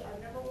year as our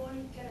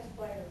 #1 tennis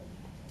player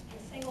in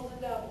singles and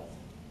doubles.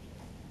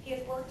 He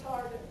has worked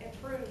hard to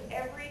improve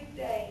every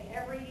day,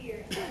 every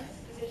year, and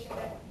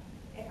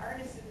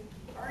earned his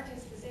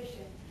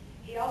position.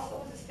 He also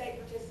was a state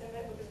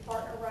participant with his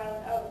partner,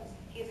 Rylan Oates.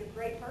 He is a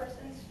great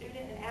person,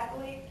 student, and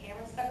athlete.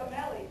 Cameron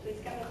Succamelli,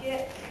 please come and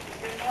get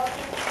your Male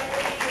Tennis Player of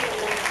the Year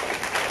award.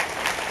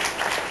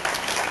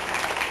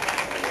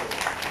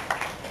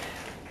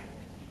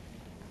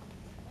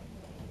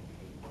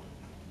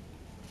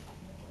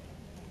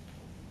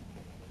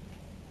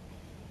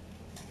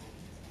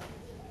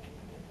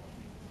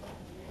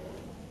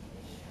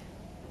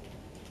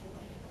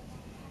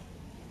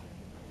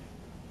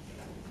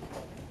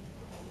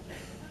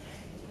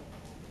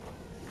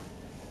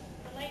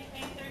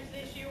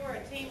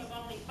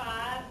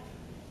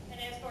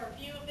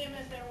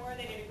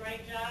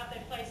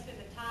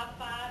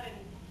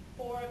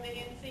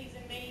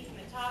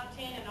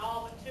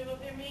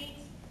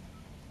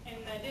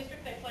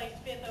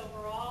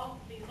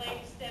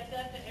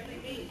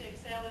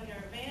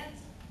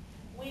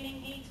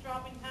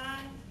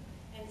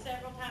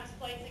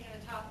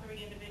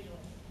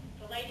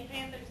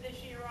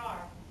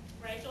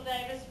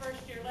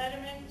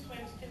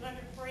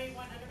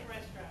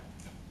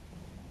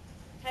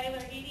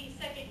 Taylor Eady,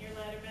 second-year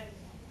letterman,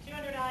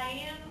 200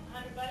 IM,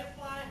 100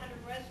 butterfly,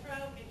 100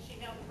 breaststroke, and she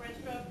held the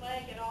breaststroke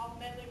leg at all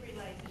medley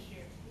relays this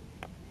year.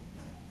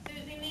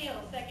 Susie Neal,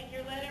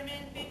 second-year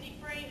letterman, 50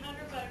 free,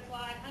 100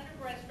 butterfly,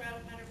 100 breaststroke,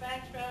 100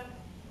 backstroke,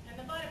 and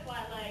the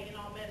butterfly leg in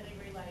all medley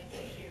relays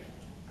this year.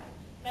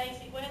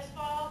 Macy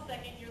Westfall,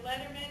 second-year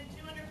letterman,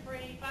 200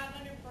 free,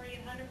 500 free,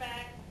 and 100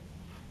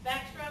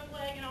 backstroke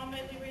leg in all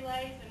medley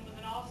relays, and was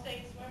an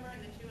all-state swimmer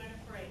in the 200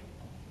 free.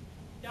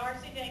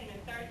 Darcy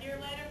Dingman, third-year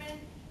letterman,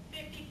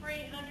 50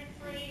 free, 100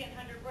 free, and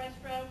 100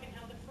 breaststroke, and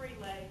held the free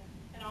leg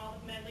in all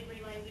the medley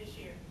relays this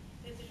year.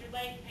 This is your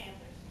Lady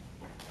Panthers.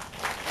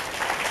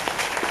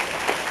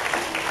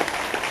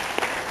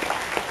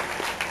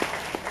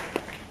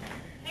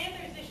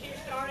 Panthers this year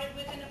started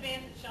with an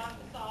event that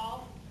shocked us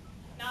all.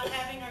 Not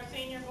having our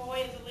senior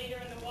boy as a leader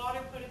in the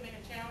water put him in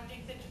a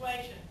challenging situation.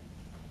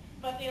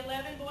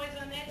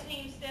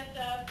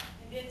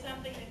 did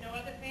something that no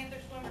other Panther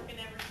swimmer can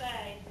ever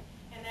say,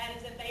 and that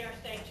is that they are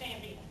state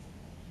champions.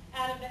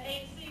 Out of the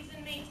 8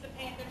 season meets, the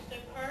Panthers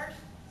stood first,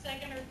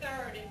 second, or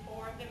third in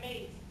 4 of the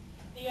meets.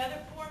 The other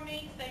 4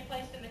 meets, they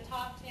placed in the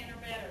top 10 or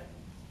better.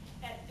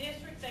 At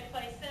district, they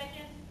placed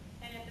second,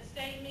 and at the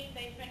state meet,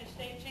 they finished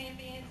state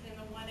champions in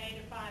the 1A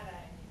to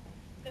 5A.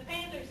 The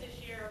Panthers this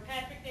year are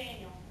Patrick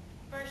Daniel,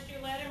 first-year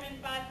letterman,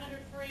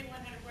 500 free,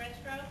 100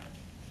 breaststroke.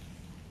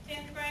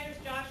 10th graders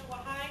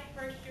Joshua Hike,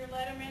 first-year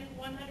letterman,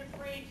 100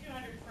 free,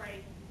 200 free.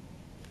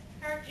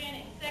 Kurt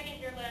Jennings,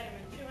 second-year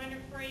letterman,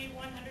 200 free,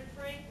 100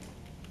 free.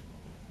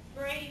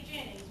 Brady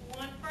Jennings,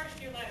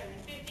 first-year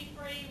letterman, 50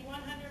 free,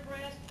 100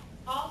 breast.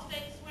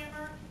 All-state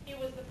swimmer, he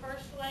was the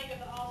first leg of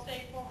the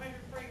All-State 400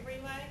 free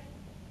relay.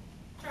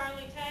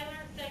 Charlie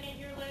Taylor,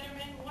 second-year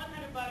letterman,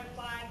 100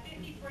 butterfly,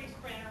 50 free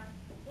sprinter,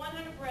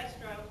 100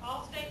 breaststroke,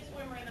 All-State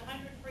swimmer in the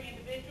 100 free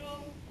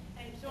individual,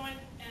 and joined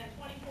in a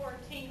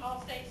 2014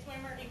 All-State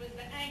swimmer. He was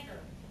the anchor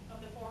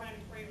of the 400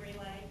 free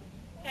relay.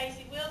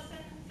 Casey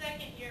Wilson,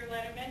 second-year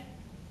letterman,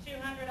 200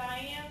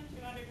 IM,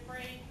 200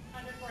 free,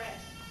 100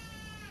 breast.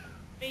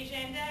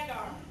 Bijan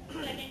Dagar,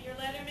 second-year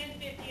letterman,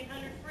 50 and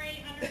 100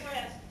 free, 100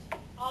 breast.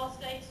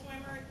 All-State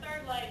swimmer,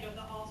 third leg of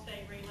the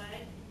All-State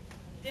relay.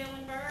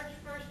 Dylan Burge,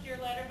 first-year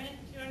letterman,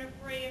 200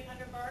 free and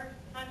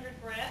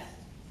 100 breast.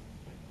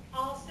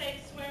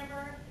 All-State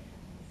swimmer,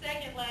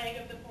 second leg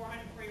of the 400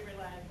 free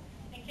relay.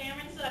 And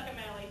Cameron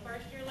Succamelli,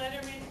 first-year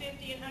letterman,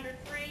 50 and 100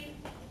 free.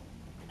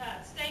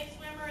 State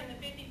swimmer in the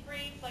 50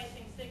 free,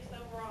 placing 6th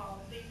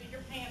overall. These are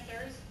your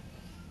Panthers.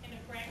 And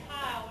if Grant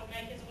Pyle would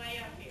make his way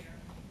up here.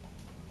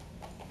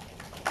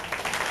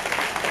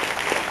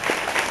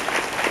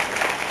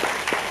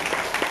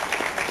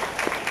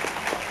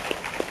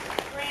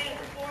 Grant is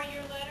a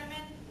 4-year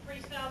letterman,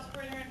 freestyle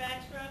sprinter and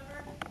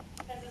backstroker.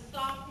 As a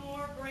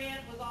sophomore,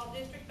 Grant was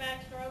all-district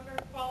backstroker,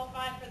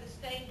 qualified for the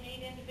state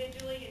meet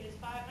individually in his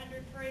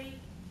 500 free.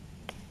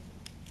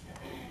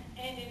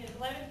 And in his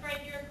 11th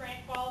grade year,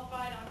 Grant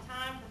qualified on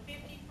time for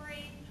 50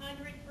 free,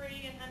 100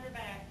 free, and 100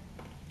 back.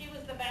 He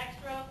was the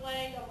backstroke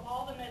leg of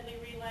all the medley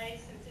relays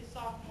since his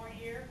sophomore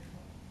year.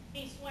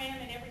 He swam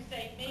in every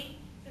state meet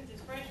since his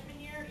freshman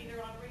year,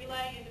 either on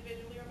relay,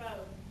 individually, or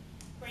both.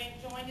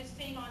 Grant joined his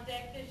team on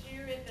deck this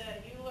year at the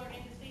Euler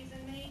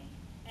end-of-season meet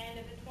and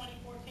at the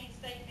 2014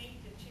 state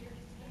meet to cheer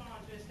his team on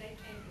to a state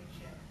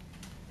championship.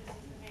 This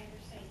is the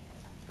Panther senior.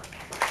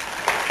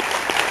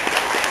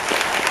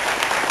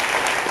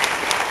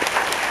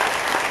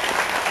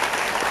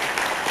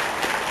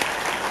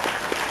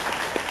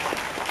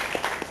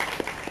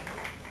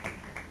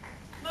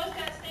 Most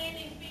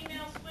outstanding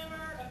female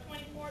swimmer of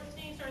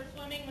 2014 started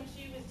swimming when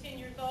she was 10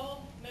 years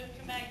old, moved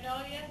to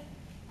Magnolia,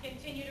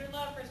 continued her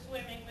love for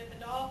swimming with the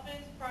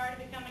Dolphins prior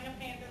to becoming a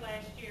Panther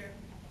last year.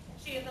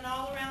 She is an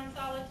all-around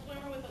solid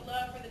swimmer with a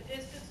love for the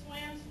distance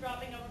swims,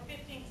 dropping over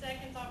 15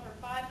 seconds off her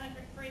 500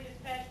 free this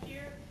past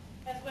year,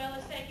 as well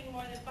as taking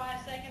more than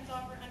 5 seconds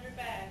off her 100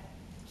 back.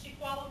 She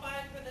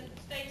qualified for the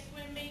state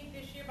swim meet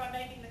this year by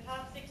making the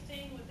top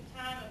 16 with a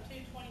time of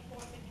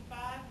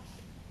 2:24.55.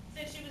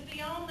 Since she was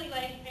the only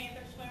Lady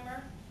Panther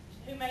swimmer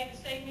who made the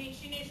state meet,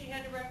 she knew she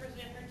had to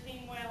represent her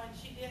team well, and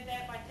she did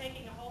that by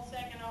taking a whole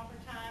second off her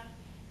time,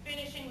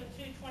 finishing with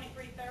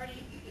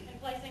 2:23.30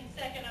 and placing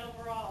second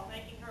overall,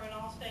 making her an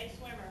all-state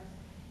swimmer.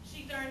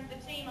 She's earned the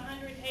team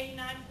 189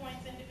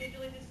 points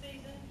individually this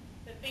season.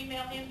 The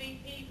female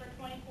MVP for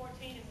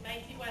 2014 is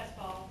Macy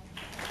Westfall.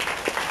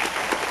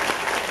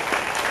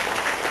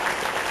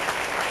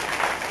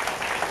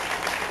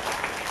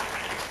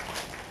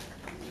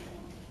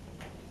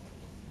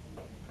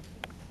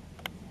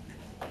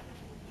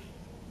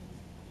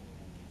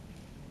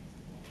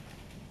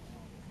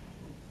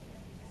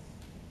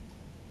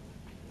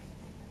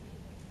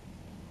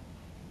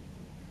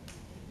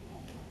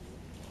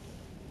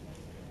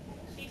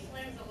 She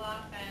swims a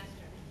lot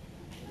faster.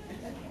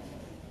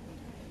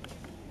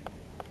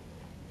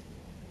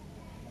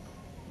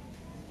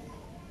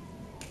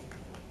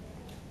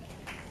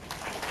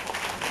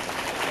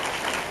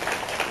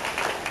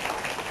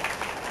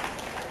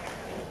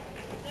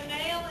 The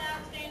male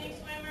outstanding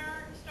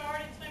swimmer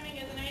started swimming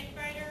as an 8th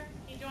grader.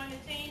 He joined the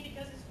team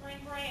because his friend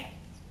Grant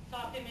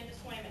talked him into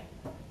swimming.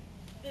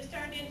 This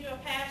turned into a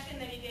passion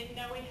that he didn't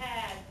know he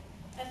had.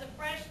 As a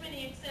freshman,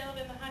 he excelled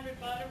in the 100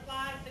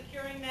 butterfly,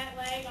 securing that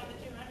leg on the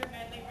 200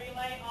 medley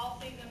relay all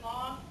season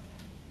long.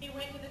 He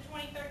went to the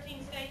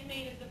 2013 state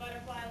meet as the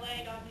butterfly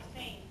leg on his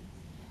team.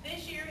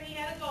 This year, he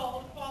had a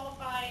goal to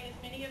qualify in as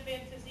many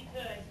events as he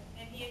could,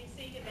 and he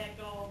exceeded that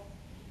goal.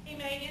 He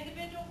made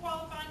individual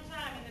qualifying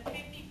time in the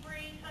 50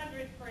 free,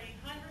 100 free,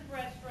 100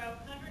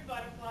 breaststroke, 100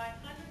 butterfly,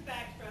 100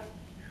 backstroke,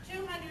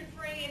 200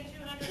 free, and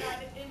 200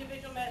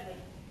 individual medley.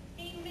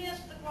 He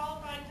missed the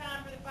qualifying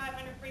time for the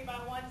 500 free by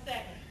 1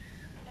 second.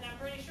 And I'm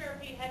pretty sure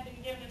if he had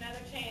been given another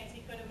chance,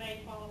 he could have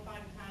made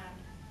qualifying time.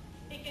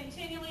 He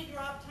continually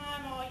dropped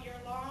time all year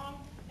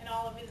long in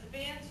all of his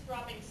events,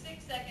 dropping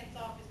 6 seconds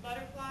off his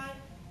butterfly,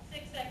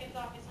 6 seconds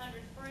off his 100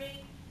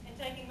 free, and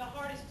taking the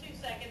hardest 2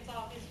 seconds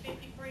off his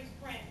 50 free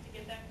sprint to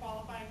get that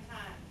qualifying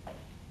time.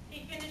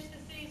 He finished the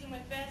season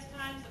with best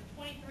times of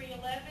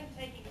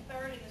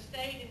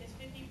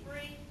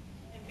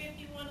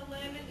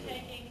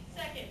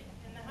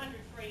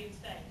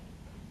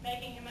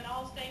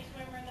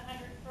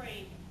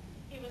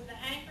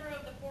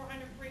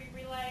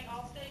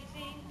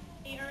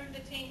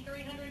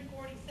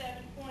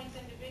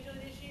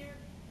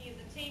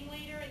team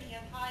leader, and he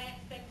has high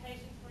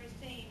expectations for his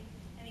team,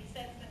 and he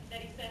sets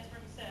for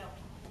himself.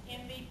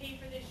 MVP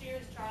for this year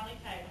is Charlie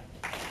Taylor.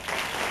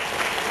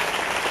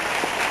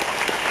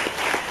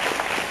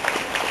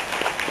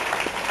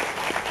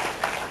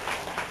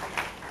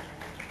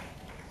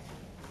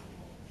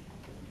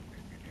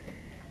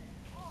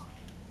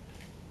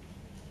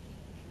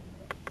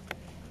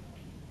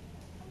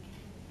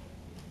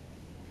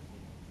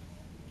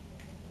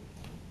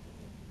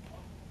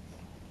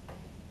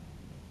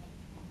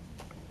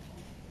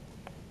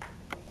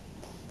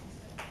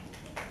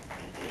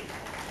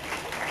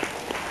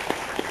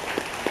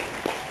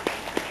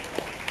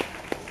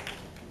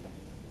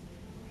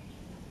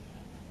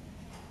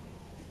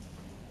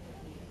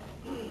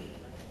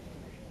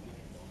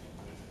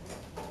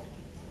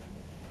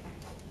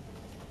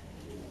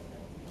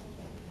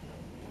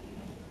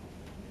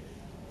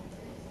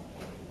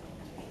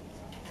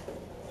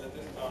 At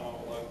this time, I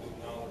would like to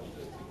acknowledge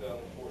this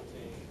 2014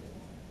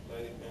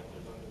 Lady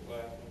Panthers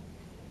underclassmen.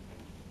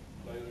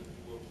 Ladies, if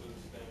you will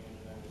please stand when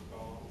your name is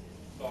called.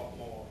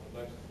 Sophomore,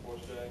 Alexis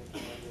Borchet,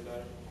 1-year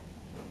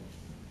letterman.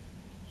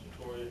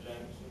 Shatoria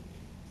Jameson.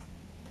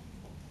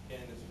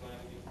 Candace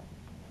Flanagan.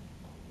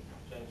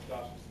 James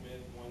Tasha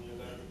Smith, 1-year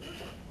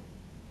letterman.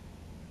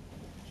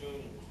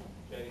 Junior,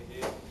 Katie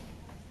Hicks.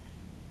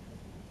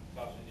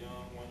 Tasha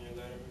Young, 1-year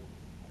letterman.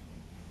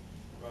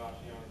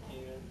 Rajiana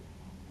Keener.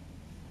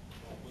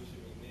 Wisha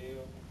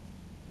McNeil,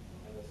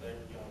 and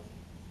LaSabre Johnson.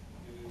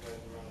 Give these guys a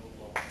round of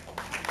applause.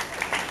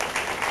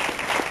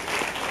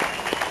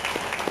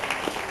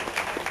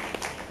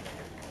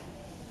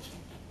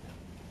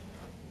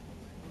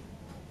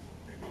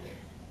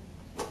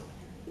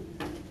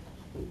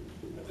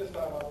 At this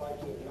time, I'd like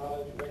to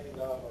acknowledge and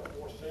recognize our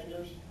 4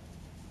 seniors.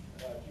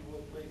 If you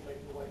would please make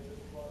your way to the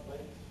front,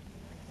 ladies.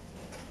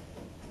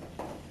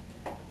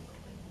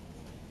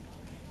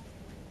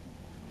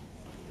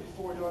 These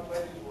 4 young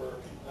ladies were,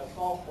 as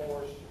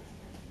sophomores,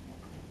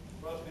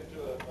 thrust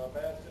into a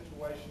bad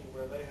situation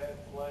where they had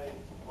to play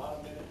a lot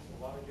of minutes,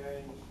 a lot of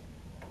games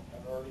at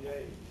an early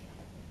age.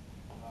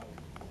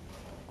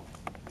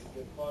 It's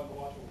been fun to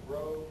watch them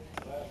grow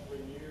the last 3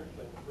 years.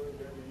 They've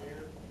improved every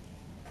year.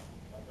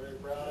 I'm very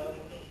proud of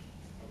them.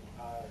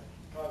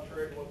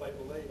 Contrary to what they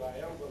believe, I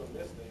am going to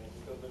miss them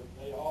because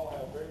they all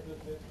have very good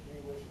sense of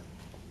humor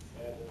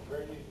and they're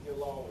very easy to get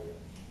along with.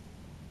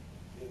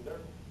 In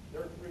their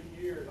 3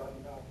 years, I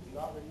do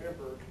not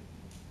remember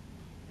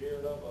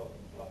hearing of a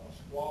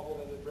squabble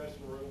in the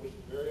dressing room, which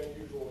is very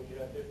unusual when you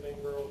have 15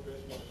 girls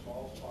dressing in a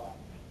small spot.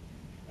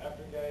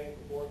 After games,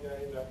 before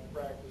games, after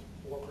practice,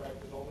 before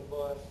practice, on the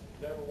bus,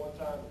 never one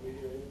time did we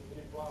hear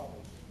any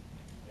problems.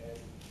 And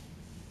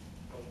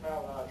Coach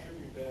Powell and I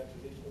attribute that to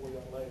these 4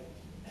 young ladies.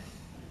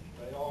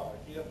 They are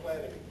Kia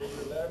Flanagan,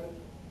 3-year letterman.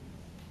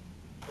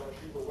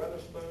 Sharsheba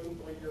Weatherspoon,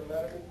 3-year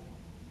letterman.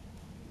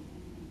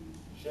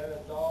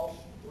 Shannon Doss,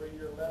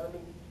 3-year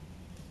letterman.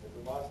 And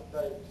Devonta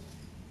Davis.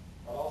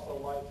 I'd also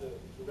like to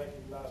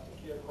recognize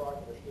Takia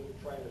Crockett, our student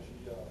trainer.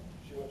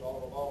 She went to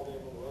all day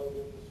on the road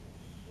with us,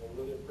 and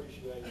really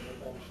appreciate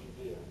everything she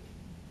did.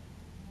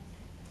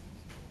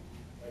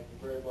 Thank you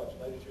very much.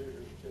 Ladies, here's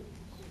your certificates.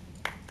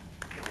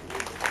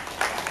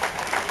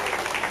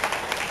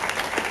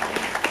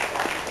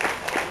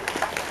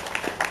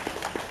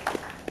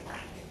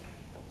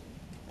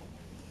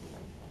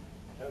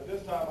 At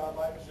this time, I'd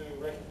like to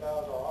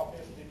recognize our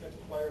Offensive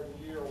Defensive Player of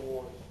the Year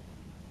awards.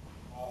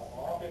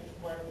 Our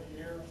Offensive Player of the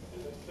Year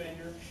is a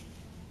senior.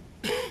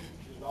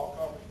 She's an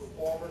all-conference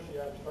performer. She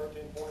averaged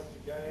 13 points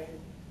a game.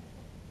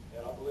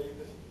 And I believe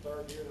this is the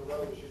 3rd year in a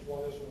row that she's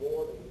won this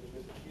award, and it is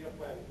Ms. Kia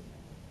Flanagan.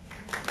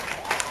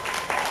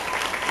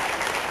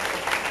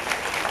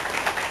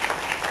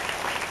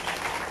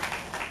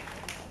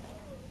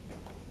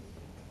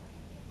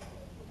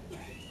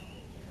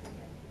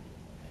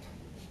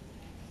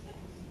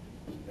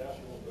 Now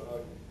she wants to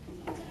hug me.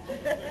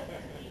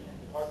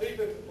 Our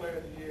Defensive Player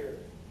of the Year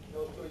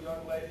goes to a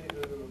young lady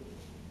who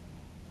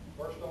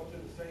burst onto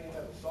the scene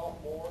as a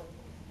sophomore.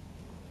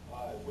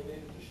 If we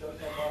needed to shut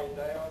somebody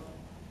down,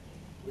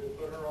 we would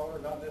put her on her,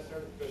 not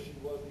necessarily because she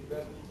was the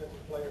best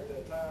defensive player at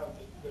that time,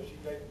 just because she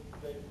gave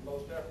the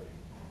most effort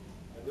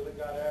and really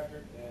got after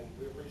it, and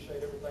we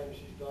appreciate everything that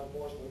she's done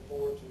for us and look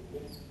forward to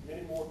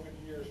many more good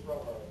years from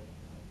her.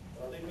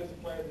 Our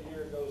Defensive Player of the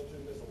Year goes to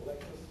Miss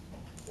Alexis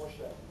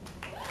Borchet.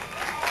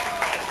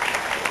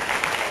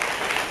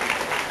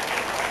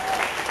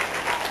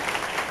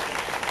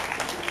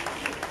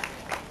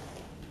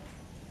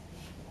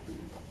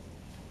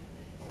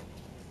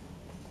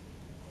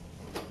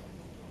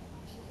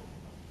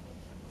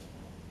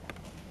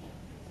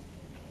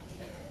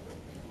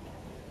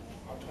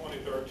 Our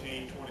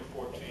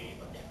 2013-2014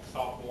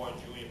 sophomore and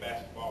junior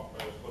basketball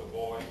players for the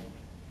boys.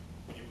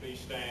 Would you please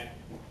stand?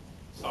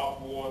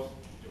 Sophomores,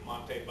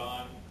 DeMonte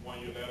Bond,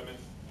 1-year letterman.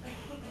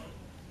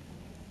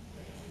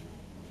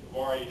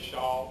 Devaria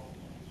Shaw,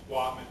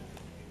 squadman.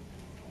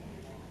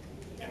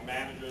 And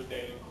manager,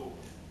 David Cooper.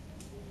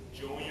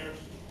 Juniors,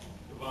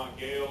 Devon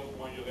Gales,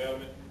 1-year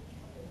letterman.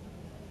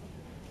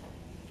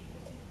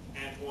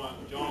 Antoine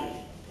Jones,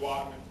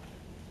 squadman.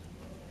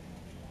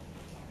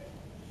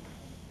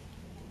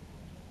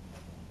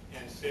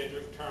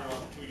 Cedric Turner,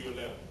 2-year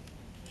 11.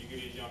 You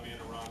give these young men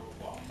a round of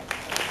applause.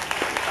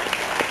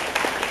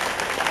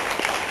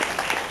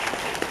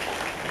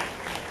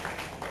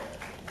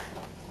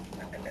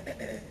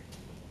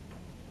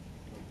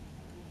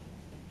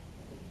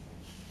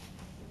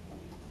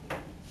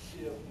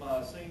 If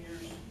my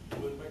seniors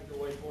would make their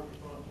way toward the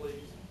front,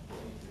 please.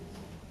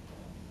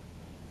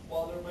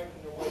 While they're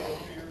making their way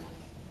up here,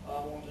 I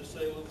want to just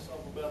say a little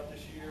something about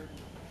this year.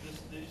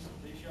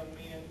 These young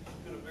men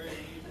could have very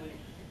easily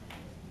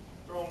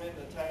thrown in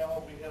the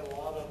towel. We had a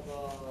lot of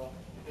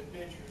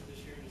adventures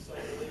this year, to say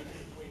the least,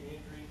 between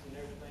injuries and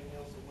everything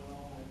else that went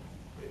on. And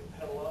it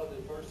had a lot of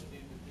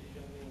adversity that these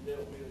young men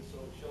dealt with,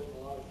 so it shows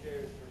a lot of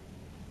character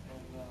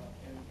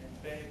and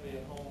family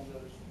at home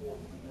that are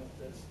supporting them.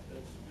 That's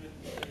good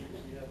to see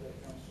that we have that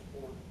kind of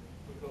support,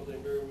 because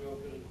they very well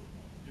could have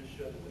just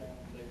shut it down,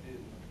 and they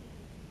didn't.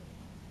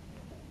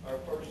 Our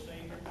first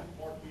senior,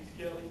 Marquise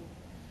Kelly,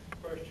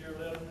 first-year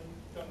letterman,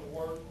 come to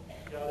work,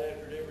 got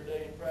after it every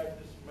day in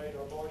practice, made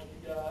our varsity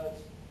guys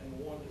and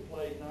the ones that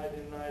played night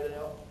in, night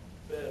out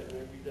better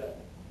every day.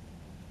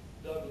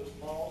 Douglas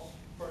Moss,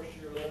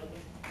 first-year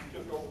letterman,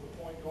 took over the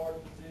point guard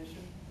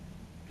position,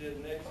 did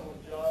an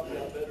excellent job,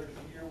 got better as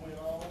the year went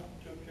on,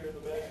 took care of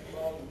the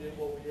basketball, and did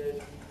what we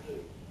asked him to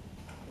do.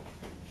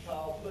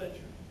 Kyle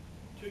Fletcher,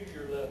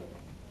 2-year letterman.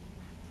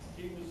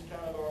 He was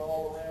kind of our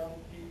all-around.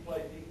 He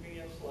played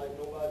defense like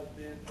nobody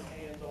did,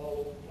 hands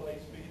all over the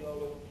place, feet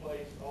all over the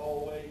place,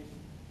 always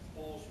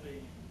full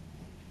speed.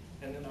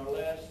 And then our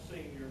last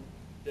senior,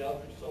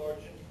 Dalvin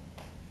Sargent,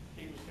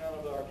 he was kind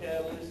of our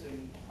catalyst,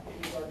 and he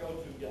was our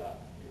go-to guy.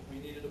 If we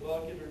needed a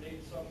bucket or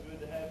needed something good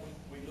to happen,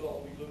 we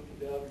looked at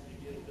Dalvin to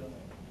get it done.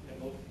 And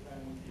most of the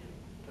time we did.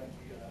 Thank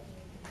you, guys.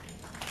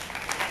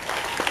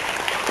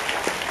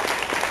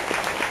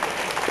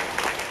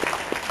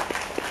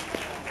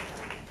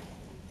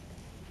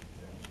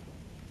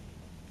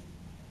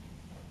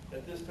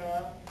 At this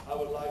time, I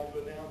would like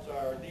to announce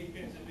our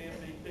defensive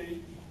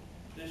MVP.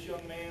 This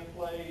young man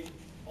played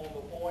on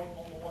the point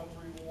on the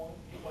 1-3-1.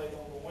 He played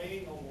on the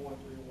wing on the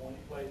 1-3-1.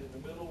 He played in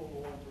the middle on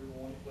the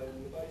 1-3-1. He played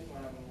in the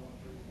baseline on the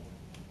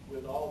 1-3-1.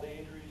 With all the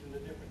injuries and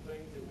the different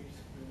things that we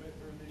went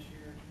through this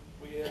year,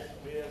 we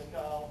asked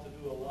Kyle to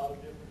do a lot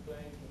of different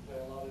things and play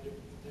a lot of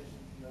different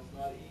positions, and that's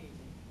not easy,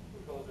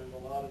 because there's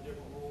a lot of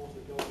different rules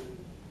that go with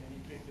it. And he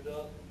picked it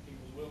up. He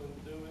was willing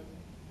to do it,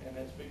 and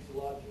that speaks a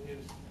lot to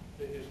his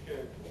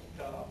character.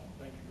 Kyle,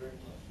 thank you very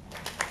much.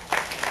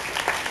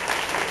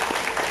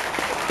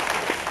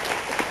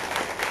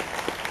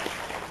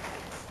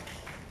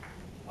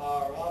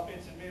 Our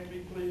offensive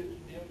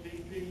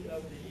MVP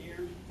of the year,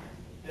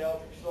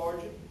 Dalvin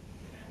Sargent.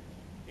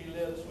 He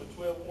led us with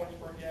 12 points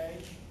per game,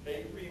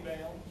 8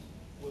 rebounds,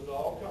 was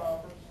all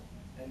conference,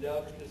 and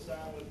Dalvin has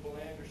signed with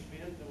Philander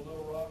Smith in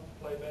Little Rock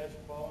to play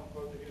basketball and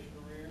further his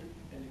career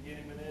and to get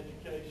him an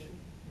education.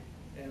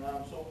 And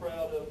I'm so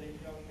proud of these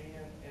young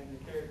men and the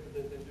character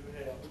that they do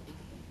have.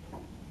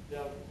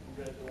 Dalvin,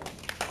 congratulations.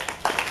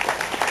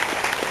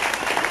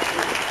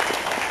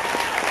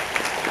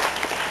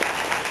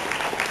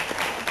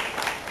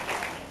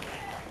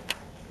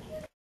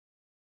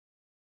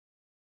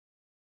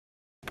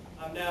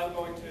 I'm now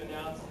going to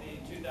announce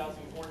the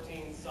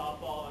 2014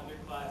 softball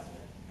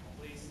underclassmen.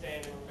 Please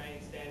stand and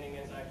remain standing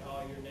as I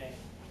call your name.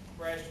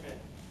 Freshman,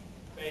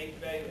 Faith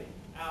Bailey,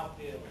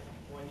 outfield,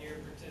 1-year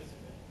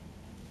participant.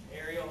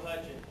 Ariel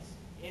Hudgens,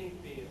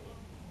 infield,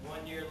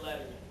 1-year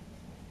letterman.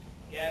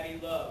 Gabby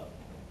Love,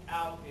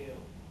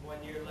 outfield,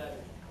 1-year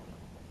letterman.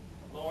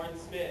 Lauren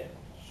Smith,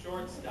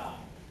 shortstop,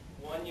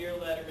 1-year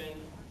letterman,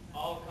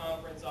 all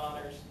conference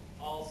honors,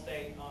 all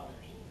state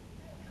honors.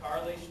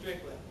 Carly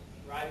Strickland,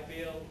 right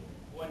field,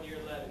 1-year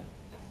letterman.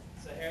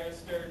 Sahara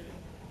Sturgeon,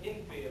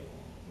 infield,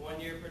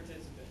 1-year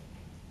participant.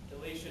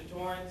 Delisha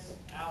Torrance,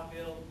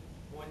 outfield,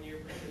 1-year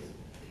participant.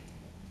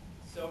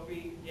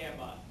 Sophie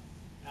Gambot,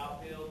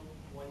 outfield,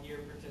 1-year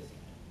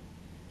participant.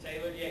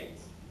 Taylor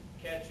Yates,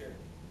 catcher,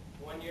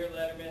 1-year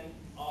letterman,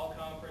 all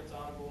conference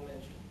honorable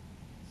mention.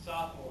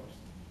 Sophomores,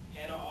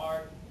 Hannah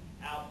Art,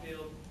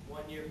 outfield,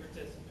 1-year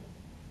participant.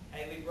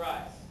 Haley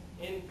Bryce,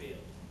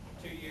 infield,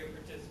 2-year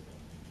participant.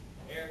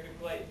 Erica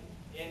Clayton,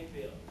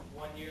 infield,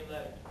 1-year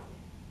letterman.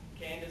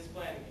 Candace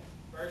Flanagan,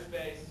 first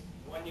base,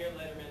 1-year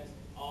letterman,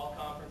 all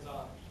conference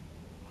honors.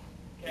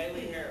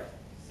 Kaylee Harrell,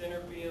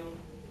 center field,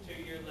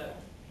 2-year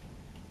letterman.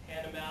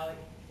 Hannah Malik,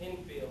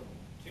 infield,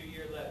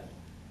 2-year letterman.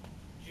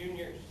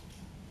 Juniors,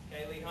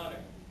 Kaylee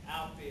Hunter,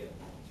 outfield,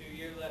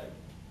 2-year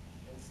letterman.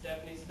 And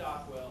Stephanie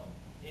Stockwell,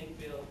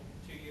 infield,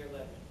 2-year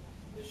letterman.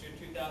 This is your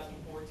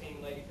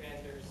 2014 Lady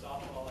Panthers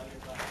softball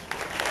underclassmen.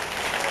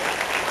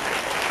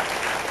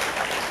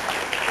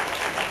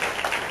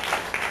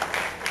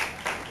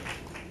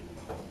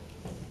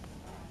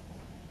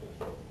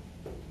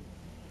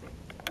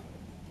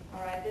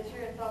 All right, this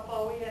year in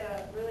softball, we had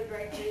a really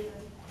great season.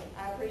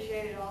 I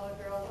appreciated all the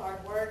girls'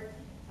 hard work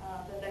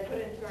that they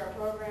put into our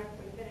program.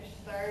 We finished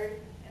 3rd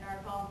in our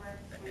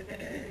conference. We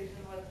finished the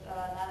season with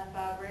a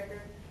 9-5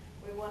 record.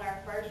 We won our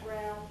first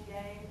round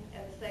game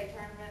at the state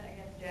tournament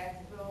against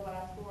Jacksonville by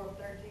a score of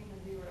 13-0,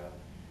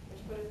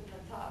 which put us in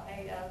the top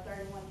 8 out of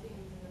 31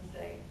 teams in the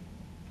state.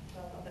 So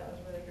I thought that was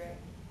really great.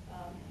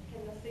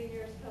 Can the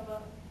seniors come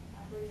up?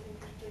 Three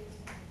seniors, please.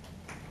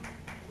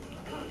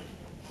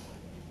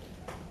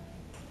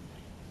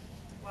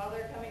 While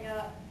they're coming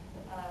up,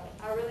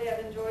 I really have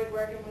enjoyed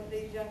working with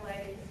these young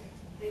ladies.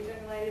 These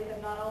young ladies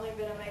have not only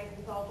been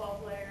amazing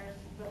softball players,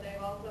 but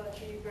they've also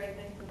achieved great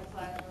things in the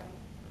classroom.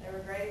 They were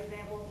great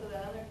examples to the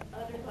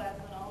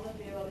underclassmen on the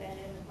field and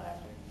in the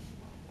classroom.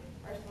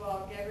 First of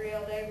all,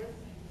 Gabrielle Davis,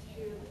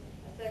 she was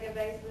a second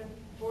baseman,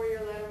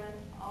 4-year letterman,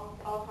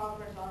 all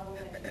conference honorable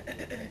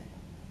mention.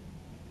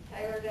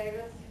 Taylor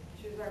Davis,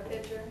 she was our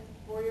pitcher,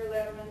 4-year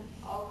letterman,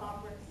 all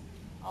conference,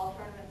 all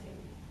tournament team.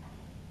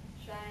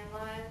 Cheyenne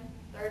Lyon,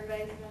 third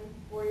baseman,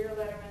 4-year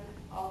letterman,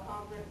 all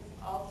conference,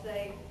 all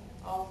state,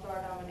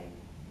 all-star nominee.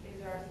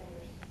 These are our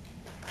seniors.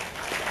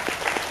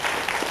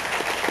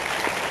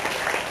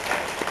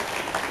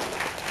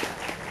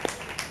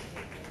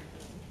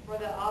 For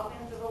the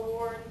offensive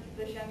award,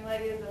 this young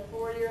lady is a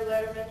 4-year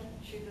letterman.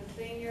 She's a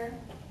senior.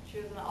 She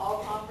was an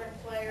all-conference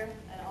player,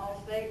 an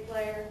all-state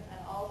player,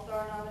 an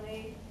all-star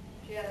nominee.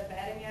 She had a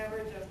batting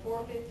average of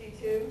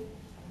 .452.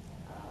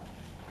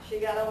 She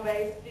got on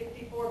base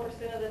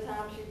 54% of the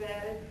time she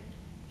batted.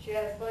 She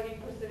had a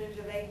slugging percentage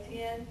of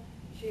 .810.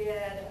 She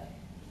had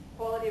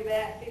quality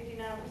bat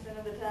 59%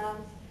 of the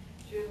times.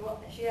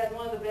 She has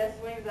one of the best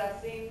swings I've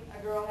seen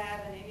a girl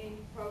have in any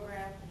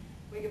program.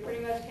 We could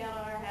pretty much count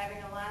on her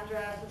having a line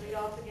drive to lead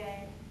off the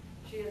game.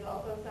 She is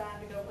also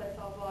signed to go play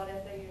softball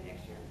at SAU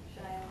next year.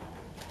 Cheyenne Lyon.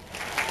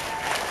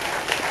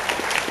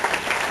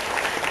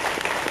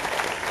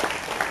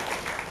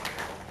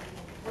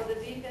 For the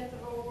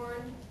defensive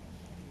award,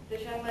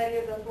 this young lady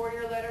is a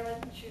 4-year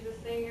letterman. She's a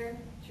senior.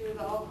 She was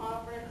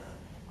all-conference,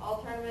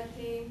 all-tournament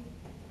team.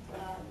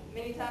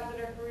 Many times in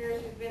her career,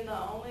 she's been the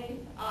only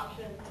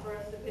option for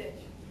us to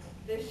pitch.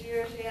 This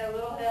year, she had a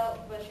little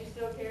help, but she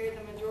still carried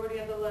the majority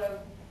of the load.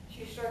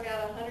 She struck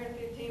out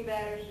 115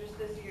 batters just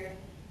this year.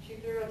 She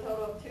threw a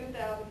total of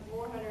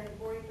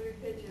 2,443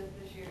 pitches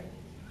this year.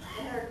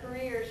 In her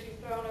career, she's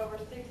thrown over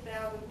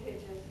 6,000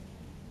 pitches.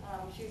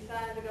 She's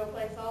signed to go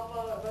play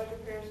softball at Bossier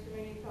Parish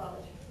Community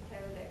College.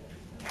 Taylor Davis.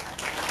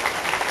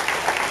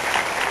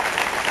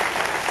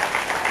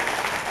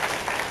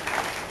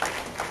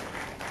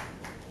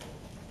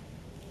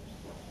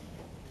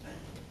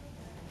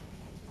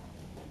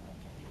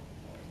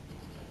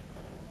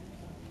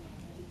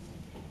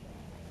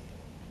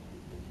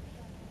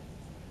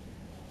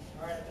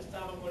 All right, at this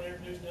time I'm going to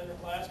introduce the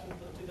underclassmen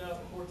for the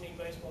 2014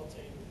 baseball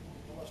team.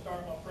 I'm going to start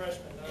with my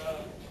freshmen,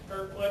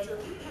 Kurt Fletcher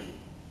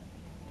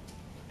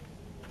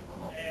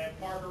and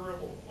Parker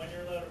Ribble,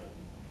 1-year letterman.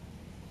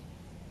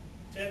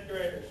 10th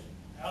graders,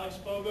 Alex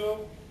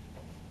Fogo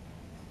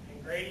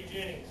and Grady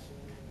Jennings.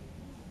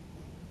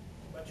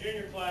 My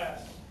junior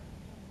class,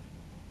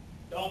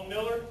 Dalton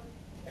Miller,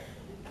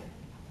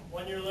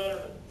 1-year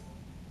letterman.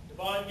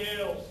 Devon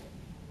Gales,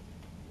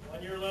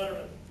 1-year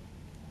letterman.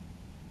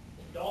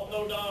 Dalton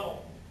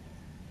O'Donnell,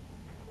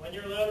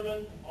 1-year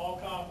letterman, all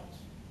conference.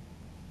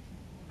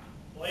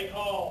 Blake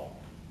Hall,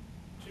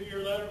 2-year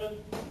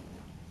letterman,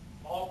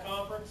 all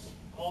conference,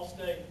 all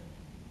state.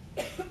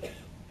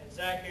 And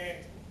Zach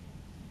Harrington,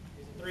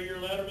 he's a 3-year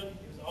letterman,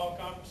 he was an all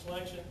conference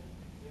selection,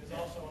 he was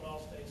also an all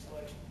state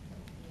selection.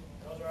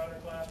 Those are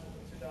underclassmen for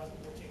the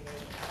 2014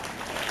 National.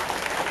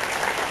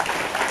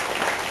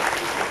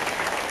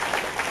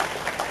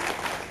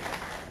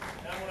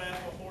 Now I'm going to ask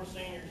my 4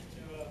 seniors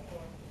to come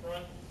to the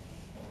front.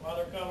 While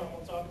they're coming,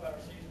 we'll talk about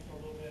our season for a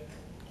little bit.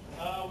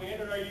 We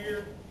entered our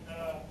year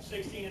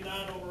 16-9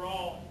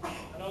 overall.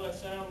 I know that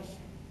sounds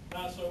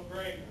not so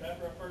great, but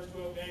after our first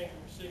 12 games,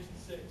 we were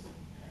 6-6.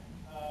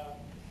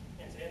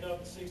 And to end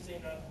up at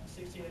 16-9,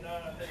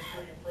 I think is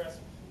pretty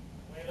impressive.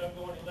 We ended up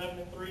going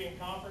 11-3 in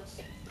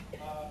conference.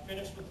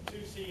 Finished with the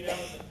 2 seed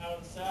out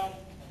of the South.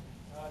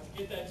 To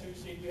get that 2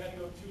 seed, we had to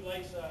go to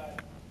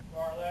Lakeside for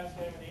our last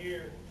game of the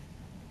year,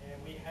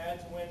 and we had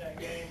to win that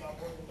game by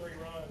more than 3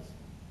 runs.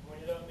 We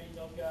ended up beating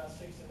those guys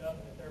 6-0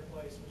 at their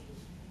place, which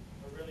was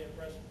a really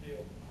impressive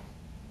deal.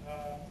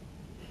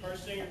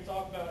 First senior to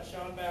talk about is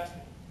Sean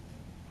Baskin.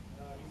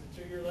 He's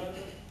a 2-year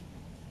letterman.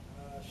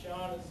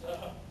 Sean is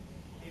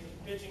he's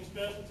a pitching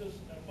specialist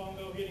and a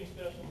fungo hitting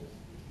specialist.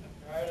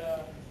 All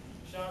right,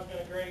 Sean's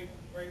been a great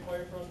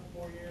player for us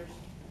for 4 years,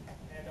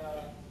 and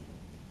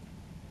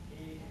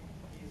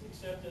he's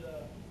accepted,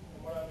 from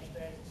what I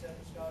understand, he's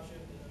accepted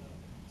scholarship at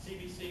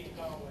CBC in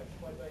Conway to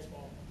play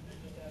baseball. It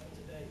just happened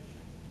today,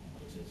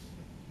 which is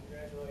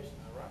congratulations.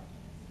 All right.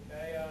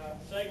 Okay,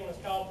 the second one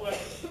is Kyle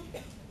Fletcher.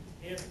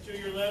 He is a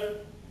 2-year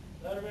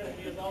letterman, and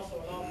he is also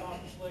an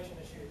all-conference selection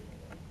this year.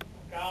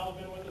 Kyle has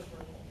been with us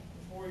for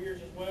 4 years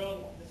as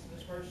well, and this is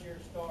his first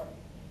year to start.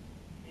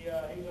 He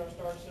was our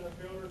starting center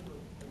fielder for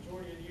the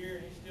majority of the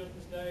year, and he still to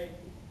this day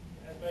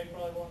has made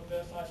probably one of the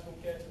best high school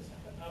catches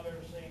I've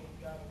ever seen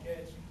guy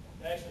catch.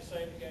 They actually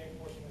saved the game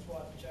for us in the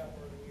Watson Chapel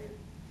every year.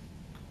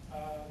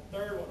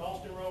 Third one,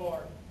 Austin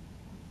Rowart.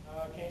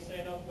 Can't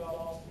say enough about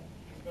Austin.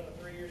 He's been a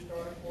 3-year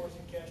starter for us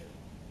in catcher,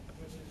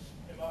 which is,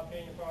 in my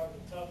opinion, probably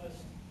the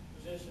toughest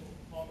position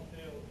on the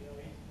field. You know,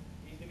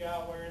 he guy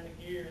wearing the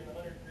gear in the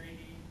 100-degree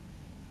heat.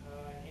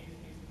 And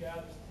he's the guy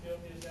that's the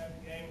filthiest after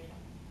the game.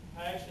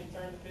 I actually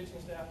turned the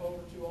pitching staff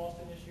over to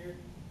Austin this year.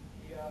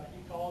 He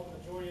called the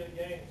majority of the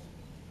games.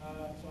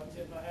 So I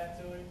tip my hat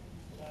to him.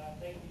 I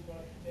think he's going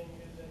to continue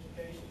his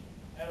education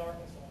at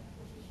Arkansas,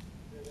 which is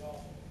really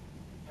awesome.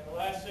 And the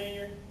last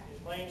senior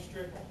is Lane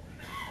Strickland.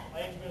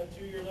 Lane's been a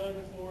 2-year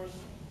letterman for us.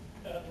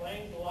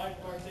 Lane's the life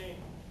of our team.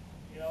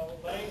 You know,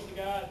 Lane's the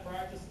guy at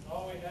practice that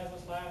always has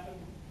us laughing,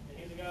 and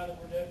he's the guy that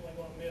we're definitely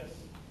going to miss.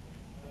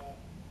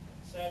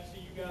 Sad to see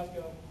you guys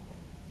go.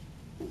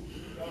 You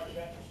already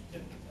got your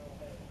certificates on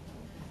that.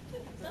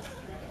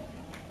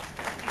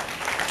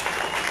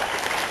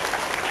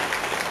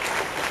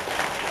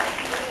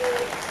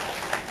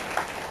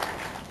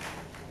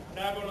 I'm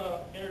now going to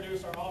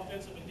introduce our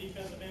offensive and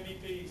defensive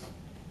MVPs.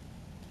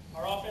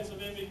 Our offensive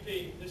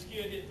MVP, this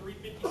kid hit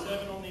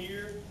 .357 on the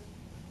year,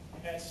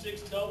 had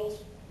 6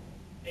 doubles,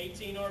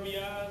 18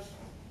 RBIs,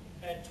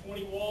 had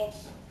 20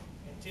 walks,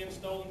 and 10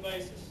 stolen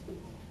bases.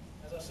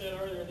 As I said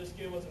earlier, this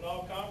kid was an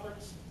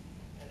all-conference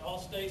and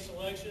all-state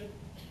selection,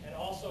 and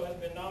also has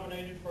been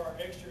nominated for our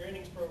extra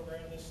innings program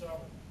this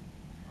summer.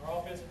 Our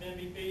offensive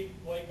MVP,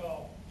 Blake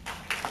Hall.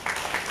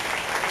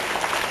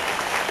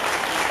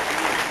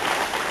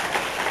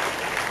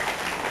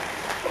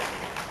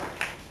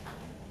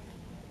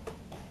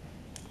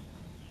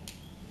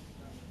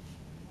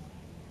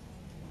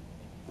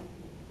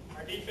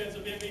 Our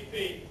defensive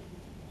MVP.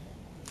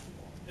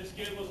 This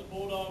kid was a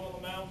bulldog on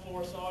the mound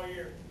for us all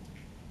year.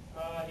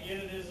 He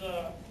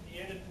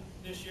ended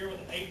this year with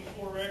an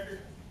 8-4 record.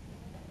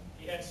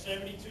 He had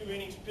 72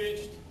 innings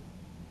pitched,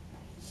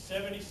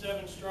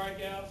 77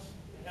 strikeouts,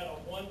 and had a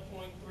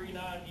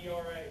 1.39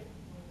 ERA,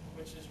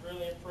 which is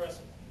really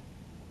impressive.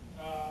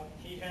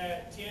 He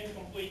had 10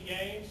 complete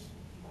games.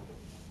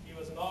 He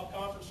was an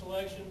all-conference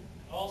selection,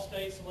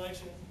 all-state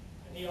selection,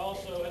 and he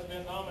also has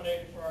been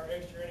nominated for our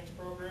extra innings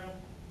program.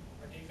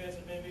 Our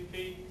defensive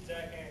MVP,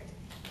 Zach Hank.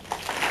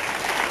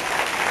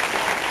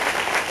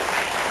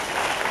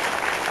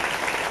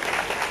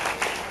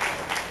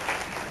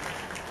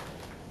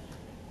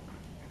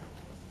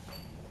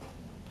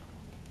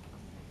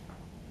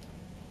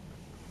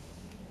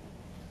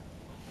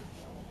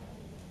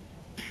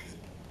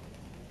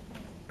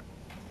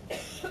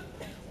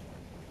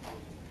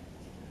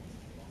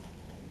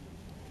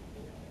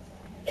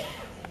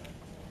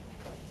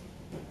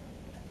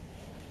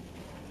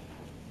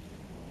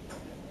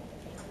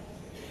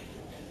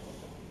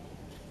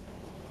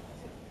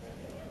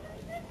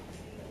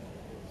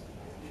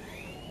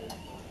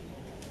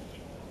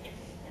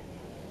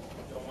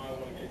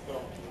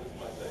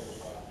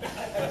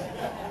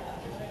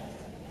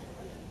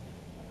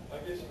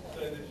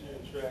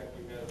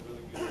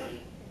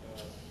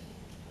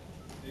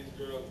 These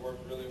girls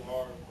worked really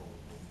hard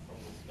from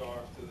the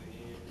start to the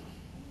end.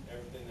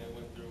 Everything they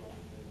went through,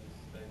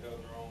 they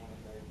held their own,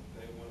 and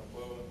they went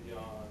above and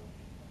beyond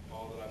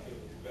all that I could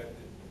have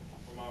expected.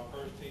 From our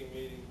first team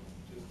meeting,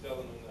 just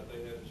telling them that they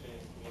had a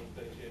chance to win the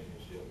state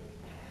championship, and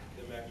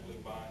them actually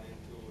buying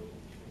into it,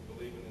 and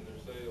believing in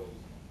themselves,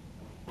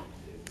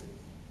 is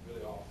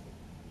really awesome.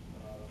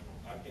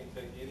 I can't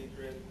take any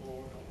credit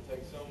for it. I'm going to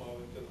take some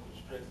of it because of the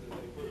stress that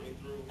they put me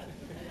through.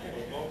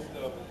 But most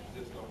of it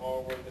is just the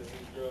hard work that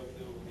these girls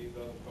do with these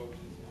other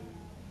coaches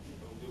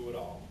who do it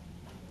all.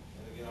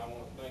 And again, I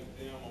want to thank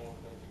them. I want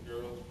to thank the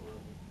girls for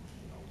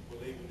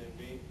believing in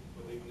me,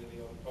 believing in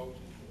the other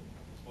coaches, and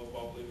most of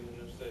all believing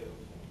in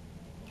themselves.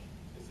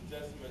 It's a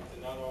testament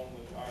to not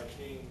only our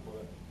team,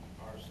 but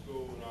our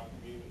school and our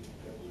community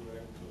that we were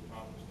able to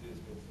accomplish this,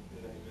 because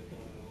it ain't been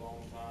done in a long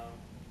time,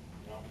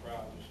 and I'm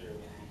proud to share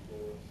with these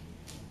girls.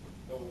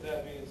 So with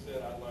that being said,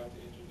 I'd like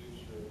to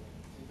introduce your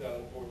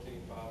 2014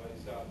 5A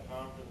South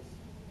Conference,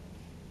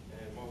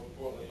 and most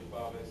importantly, your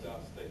 5A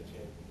South State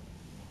Champion.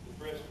 The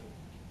freshmen,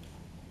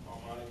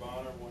 Armani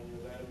Bonner,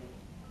 1-year letterman,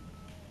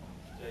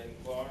 Jaden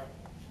Clark,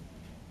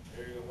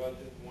 Ariel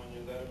Hudgens,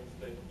 1-year letterman,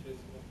 state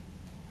participant,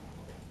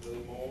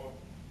 Lily Moore,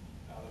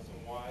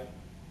 Allison White,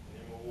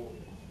 and Emma Ward.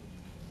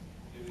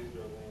 Give these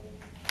girls a hand.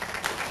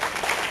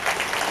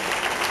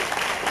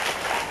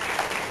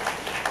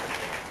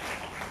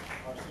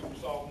 Our super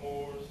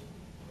sophomores,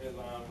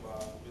 headlined by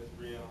Miss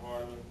Brianna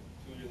Hardeman,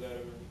 2-year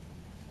letterman,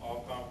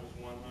 all-conference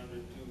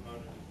 100,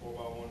 200,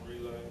 4x1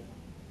 relay,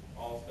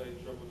 all-state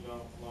triple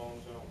jump,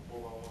 long jump,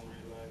 4x1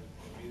 relay,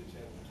 and be the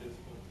chance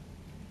participant.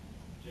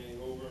 Jenny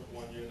Hoover,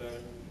 1-year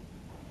letterman.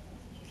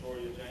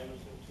 Victoria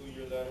Jameson,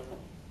 2-year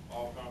letterman,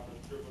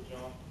 all-conference triple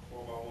jump,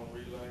 4x1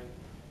 relay,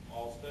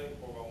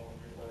 all-state 4x1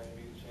 relay, and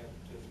be the chance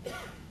participant.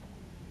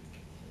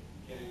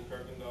 Kennedy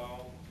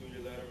Kirkendall,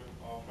 2-year letterman,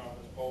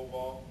 all-conference pole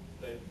vault,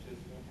 state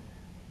participant.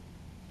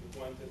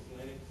 DeQuintus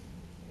Lennox,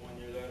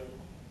 1-year letterman.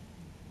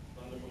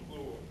 Thunder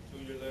McClure,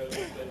 2-year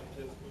letterman, state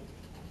participant.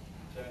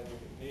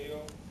 Chadwick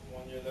McNeil,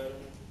 1-year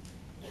letterman.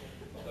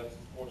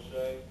 Alexis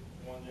Porche,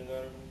 1-year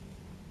letterman.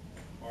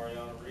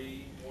 Ariana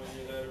Reed,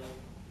 1-year letterman.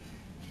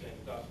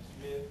 James Dawson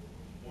Smith,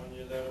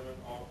 1-year letterman,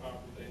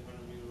 all-conference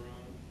 800-meter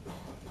run.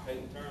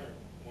 Peyton Turner,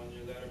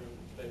 1-year letterman,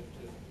 state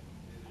participant.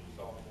 These are your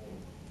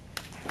sophomores.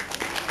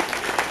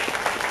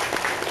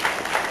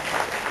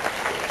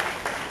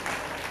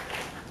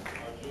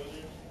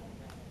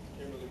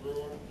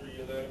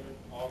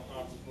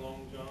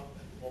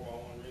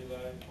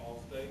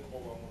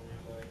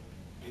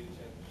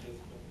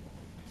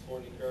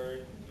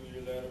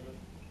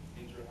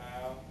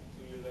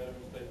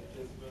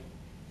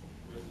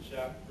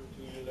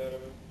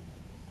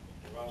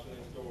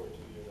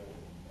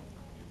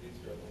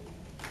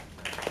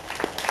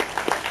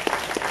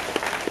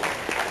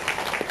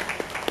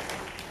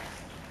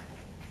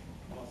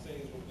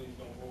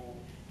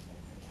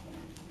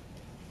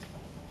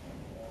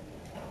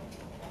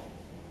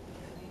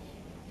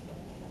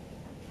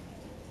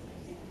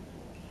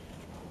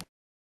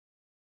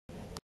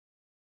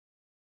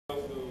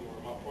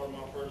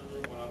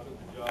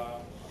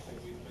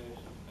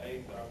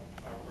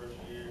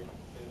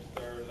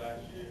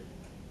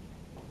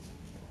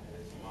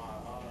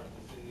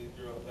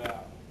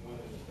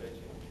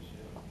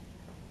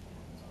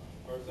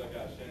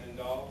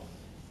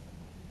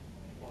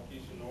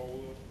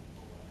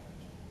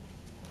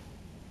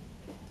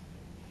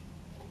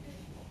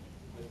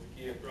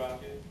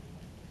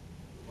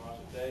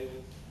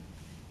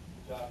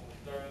 Jocelyn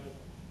Sterling,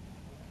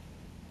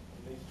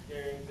 Lisa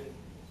Carrington,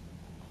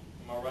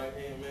 and my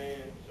right-hand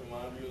man,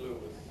 Shamondre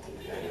Lewis.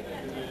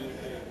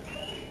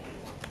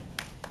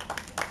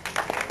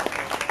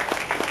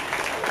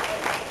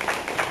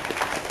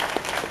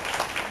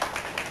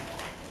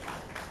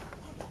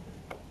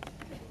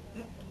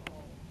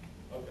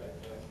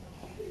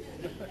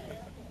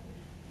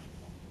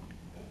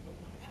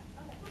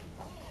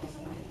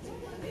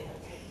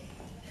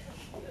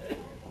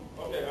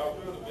 Okay, our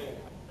real event,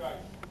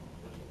 Christ.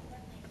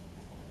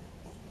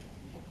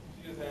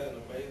 She has had an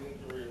amazing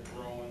career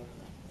throwing.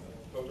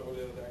 Coach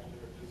Odell is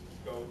actually her distance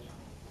coach.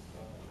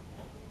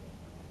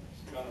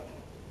 She kind of,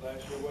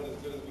 last year wasn't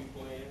as good as we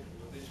planned,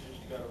 but this year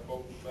she got her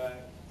focus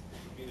back. She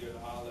competed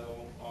at a high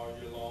level all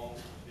year long.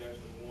 She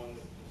actually won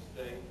the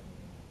state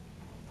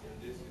in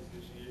distance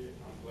this year.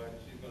 I'm glad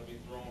that she's going to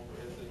be throwing for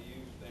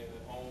SAU, staying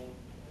at home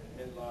and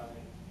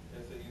headlining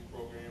SAU's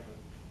program. And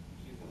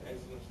she's an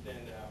excellent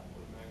standout for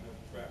the Magnolia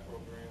track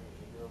program, and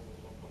the girls are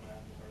going to come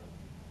after her.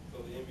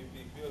 So the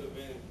MVP field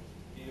event is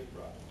Kia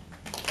Price.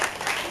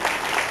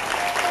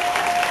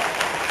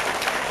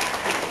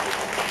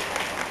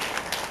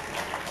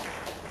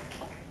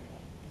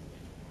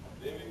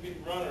 The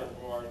MVP runner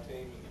for our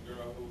team is a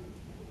girl who,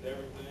 with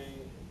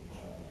everything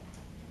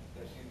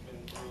that she's been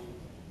through,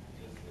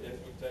 just the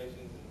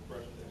expectations and the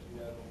pressure that she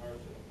has on her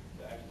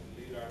to actually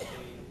lead our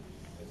team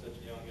at such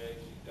a young age,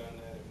 she's done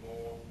that and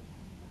more.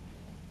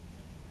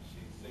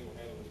 She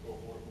single-handedly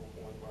scored 44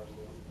 points for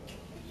herself.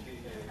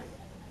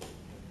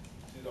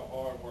 She's a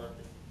hard worker.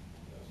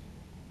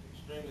 She's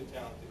extremely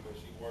talented, but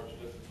she works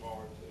just as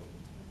hard to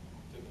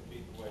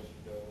compete the way she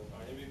does.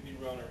 Our MVP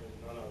runner is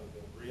none other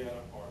than Brianna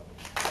Hartley.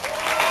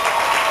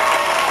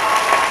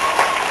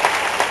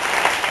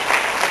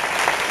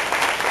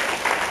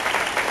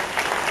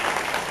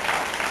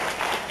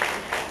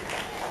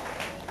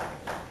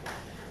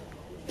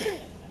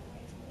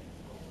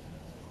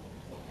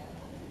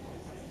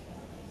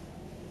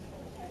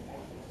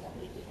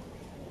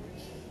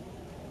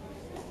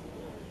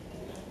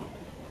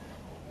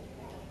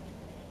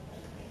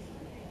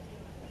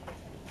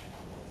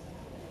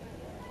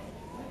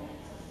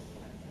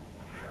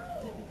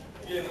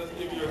 Again, let's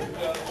give you a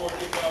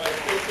 2014 college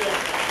state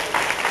champion.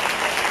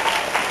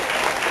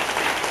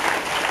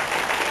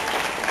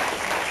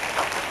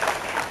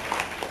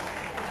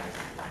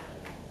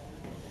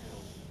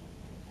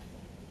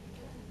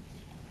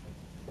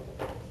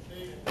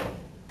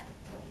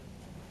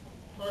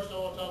 First, I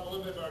want to talk a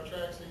little bit about our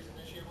track season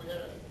this year. We had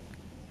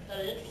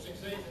an interesting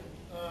season.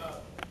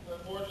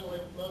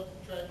 Unfortunately, most of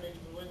the track meets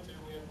we went to,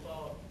 we had to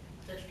follow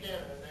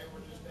Texarkana, and they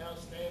were just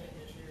outstanding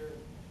this year.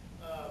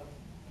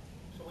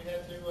 So we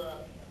had to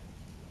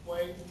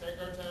wait and take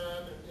our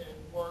time and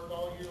work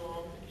all year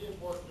long. The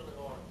kids worked really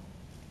hard.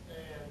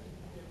 And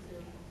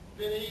it's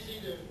been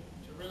easy to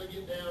really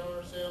get down on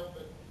ourselves,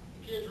 but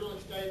the kids really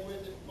stayed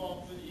with it,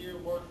 fought through the year,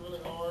 worked really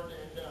hard,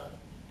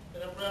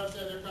 and I'm proud to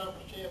say they're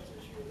conference champs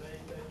this year.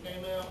 They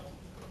came out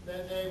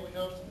that day, we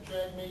hosted the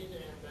track meet,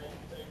 and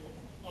they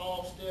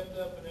all stepped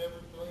up in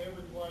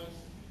every place,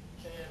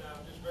 and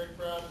I'm just very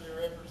proud of their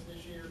efforts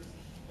this year,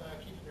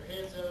 keeping their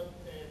heads up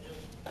and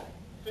just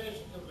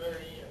finishing to the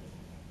very end.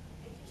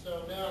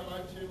 So now I'd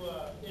like to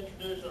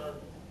introduce our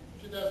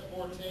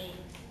 2014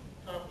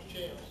 conference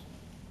champs.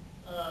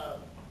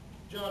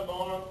 John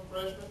Barn,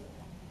 freshman.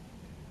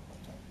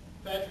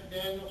 Patrick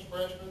Daniels,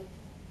 freshman.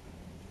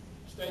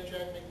 State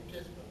track meet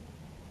participant.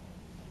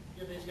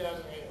 Give these guys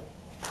a hand.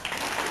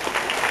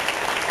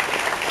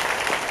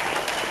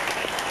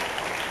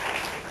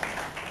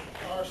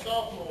 Our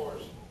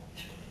sophomores,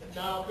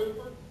 Niall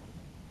Cooper,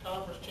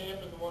 conference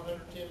champ in the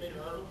 110-meter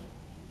hurdles.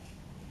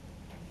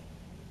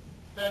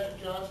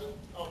 Patrick Johnson,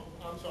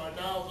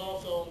 Niall's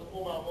also on the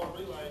 4x1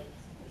 relay,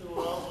 who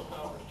are also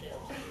conference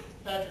champs.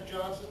 Patrick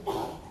Johnson,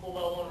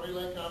 4x1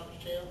 relay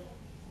conference champ.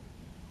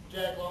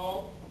 Jack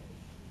Long,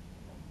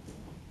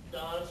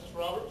 Dionysus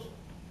Roberts,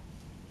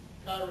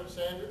 Kyron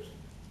Sanders,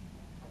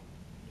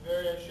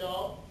 Varia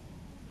Shaw,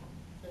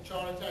 and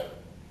Charlie Taylor.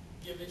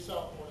 Give these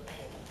sophomores a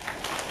hand.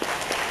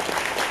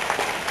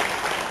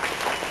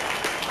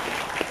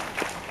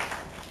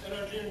 And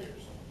our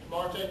juniors,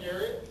 Marte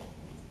Garrett,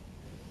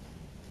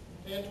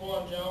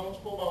 Antoine Jones,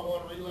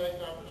 4x1 relay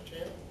conference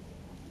champ.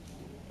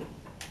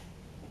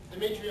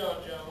 Demetrion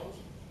Jones,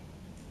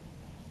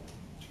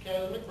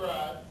 Jacqueline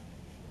McBride,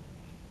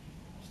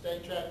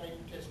 state track meet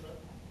participant.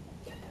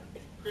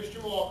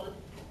 Christian Walker,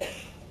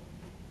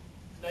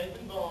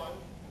 Nathan Vaughn,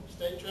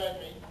 state track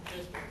meet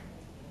participant.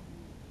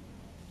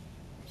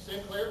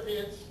 Sinclair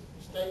Pitts,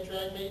 state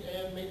track meet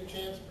and meet of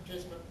chance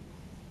participant.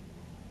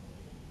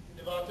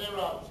 Devontae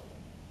Robinson,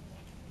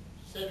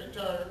 Cedric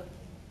Turner,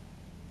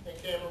 and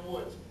Cameron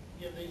Woods.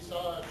 Give these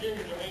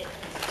juniors a hand.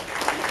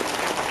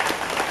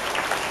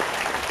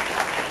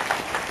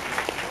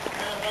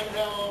 Now, if I can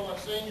have all my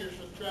seniors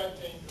for the track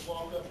team to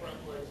walk up front,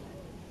 please.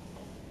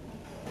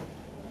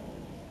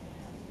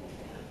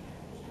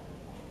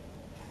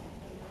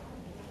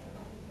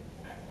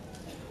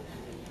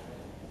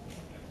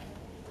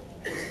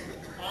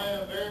 I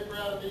am very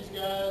proud of these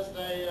guys.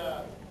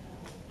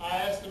 I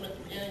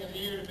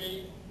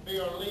be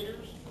our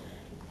leaders,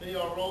 be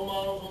our role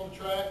models on the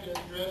track and in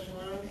the dressing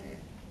room,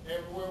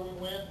 everywhere we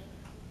went.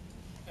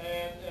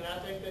 And I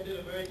think they did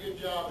a very good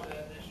job of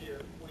that this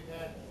year. We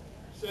had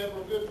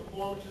several good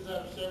performances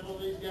out of several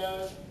of these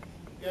guys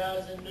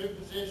in new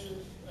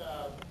positions,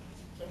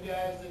 some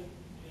guys that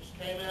just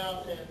came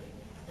out and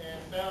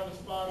found a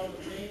spot on the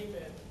team,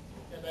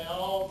 and they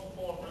all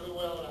performed really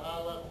well at a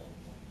high level.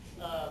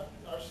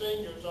 Our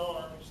seniors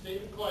are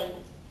Stephen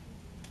Clayton,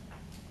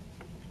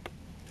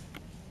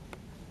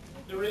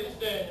 Doris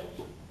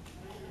Daniels,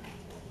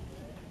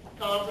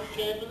 conference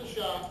champ in the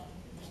shot,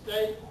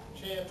 state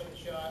champ in the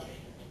shot,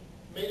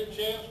 meet of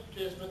champs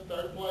participant,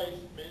 third place,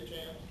 meet of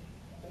champs.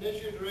 And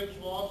this year, Doris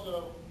will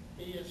also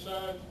be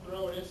assigned to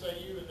throw at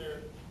SAU in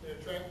their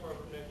track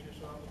program next year,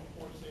 so I'm looking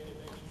forward to seeing him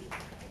next year.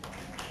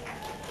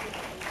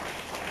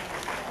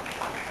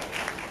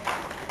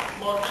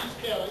 Marquise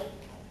Kelly,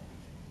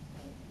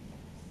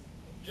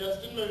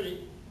 Justin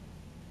Moody,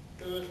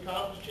 who is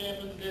conference champ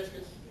in the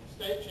discus,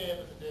 state champ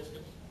in the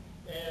discus,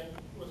 and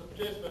was a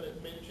participant at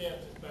the meet of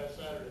champs this past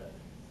Saturday.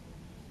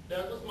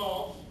 Douglas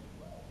Moss,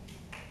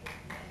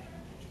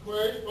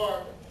 Jaquarius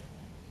Parker,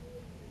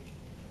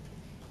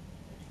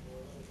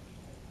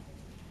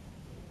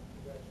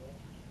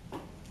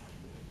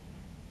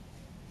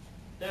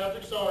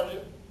 Dowdrick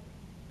Sargent,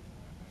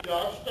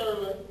 Josh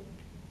Sterling,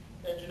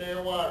 and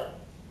Janair Wire.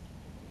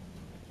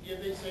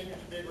 Give these seniors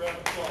a big round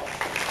of applause.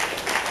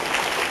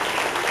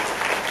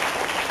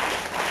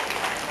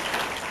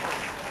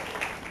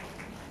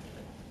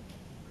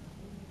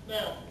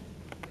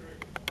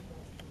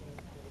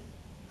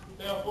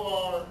 Now for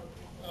our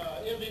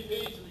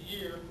MVPs of the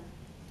year,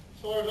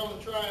 as far as on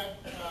the track,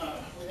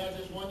 we had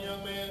this one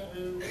young man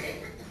who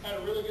had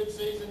a really good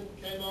season,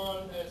 came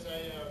on as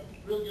a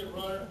really good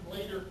runner,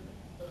 leader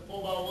of the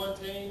 4x1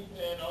 team,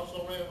 and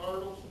also ran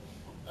hurdles.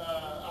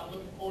 I'm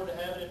looking forward to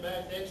having him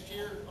back next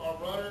year. Our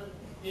runner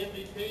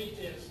MVP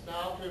is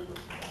Niall Cooper.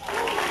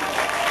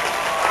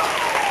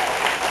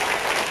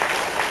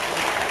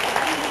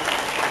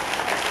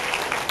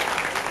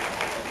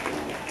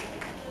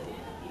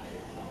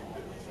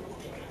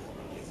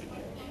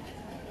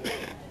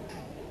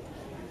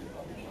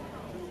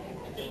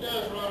 He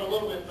does run a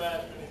little bit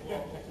faster than he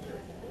walks.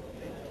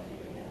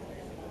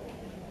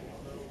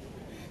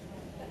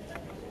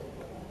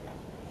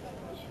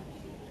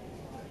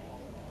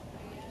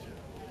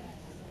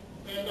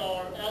 And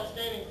our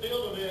outstanding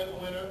field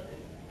event winner,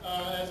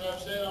 as I've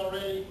said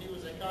already, he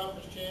was a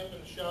conference champ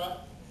in the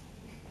shot,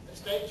 a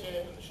state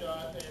champ in the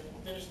shot, and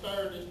finished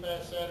third this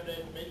past Saturday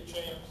at the meet of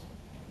champs,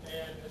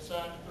 and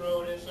assigned to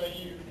throw at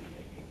SAU.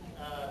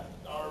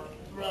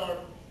 Our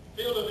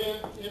field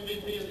event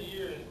MVP of the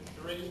year is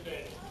Doris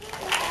Daniels.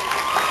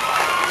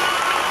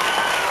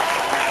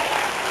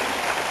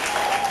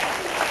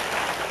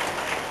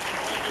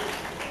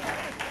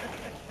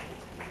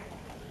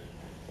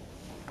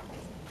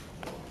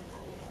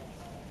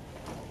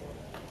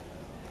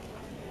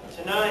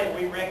 Tonight,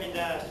 we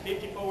recognize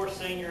 54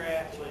 senior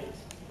athletes.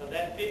 Of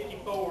that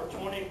 54,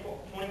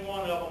 21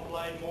 of them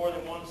played more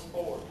than one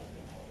sport.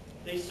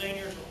 These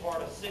seniors were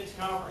part of 6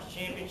 conference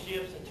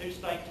championships and 2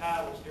 state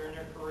titles during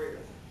their career.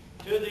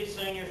 2 of these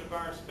seniors have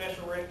earned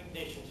special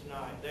recognition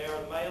tonight. They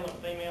are the male and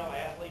female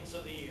athletes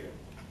of the year.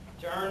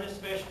 To earn this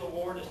special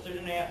award, a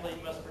student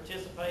athlete must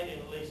participate in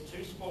at least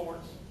 2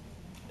 sports.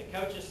 The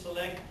coaches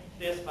select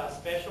this by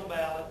special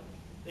ballot.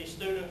 These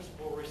students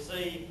will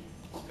receive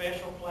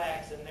special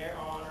plaques in their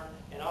honor,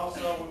 and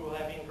also we will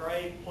have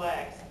engraved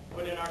plaques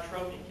put in our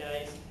trophy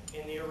case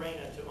in the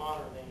arena to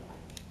honor them.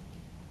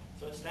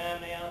 So it's time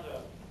now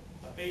to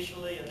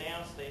officially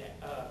announce the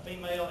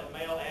female and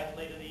male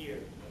athlete of the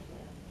year.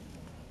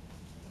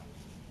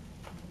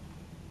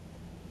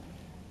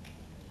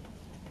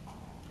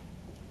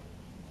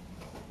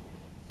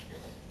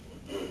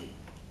 And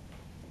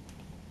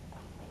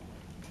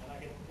I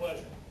get the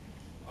pleasure.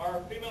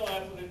 Our female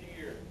athlete of the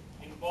year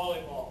in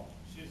volleyball,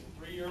 she's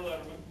a 3-year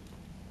letterman,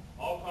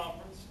 all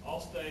conference, all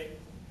state,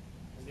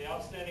 is the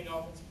outstanding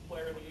offensive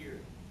player of the year.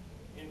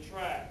 In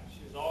track,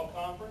 she's all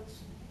conference,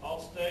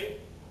 all state,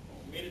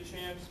 meet of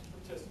champs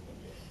participant.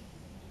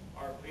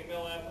 Our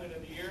female athlete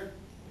of the year,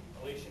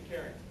 Alicia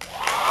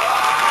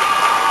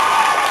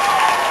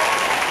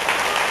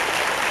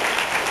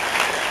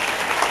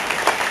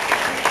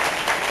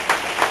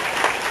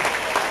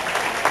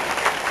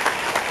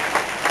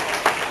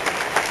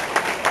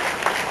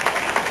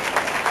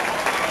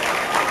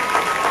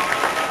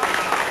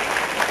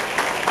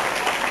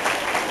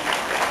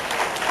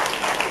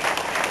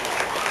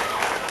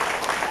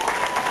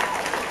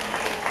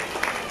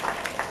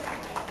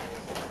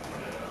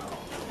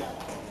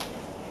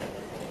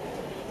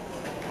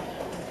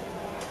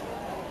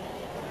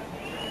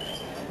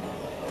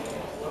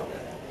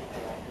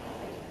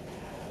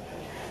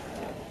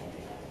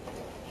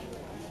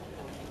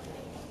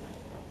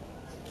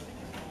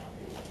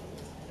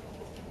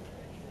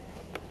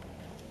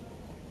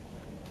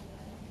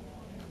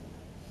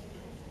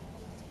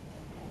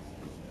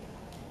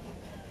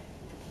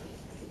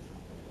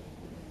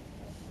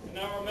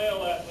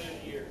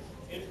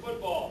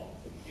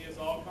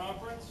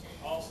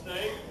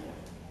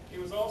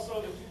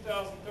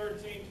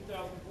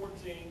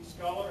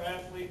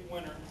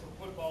honor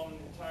for football in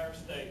the entire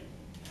state.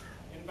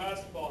 In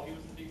basketball, he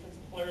was the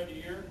Defensive Player of the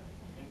Year.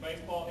 In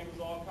baseball, he was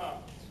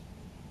All-Conference.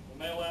 The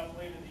Male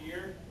Athlete of the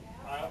Year,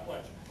 Kyle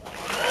Fletcher.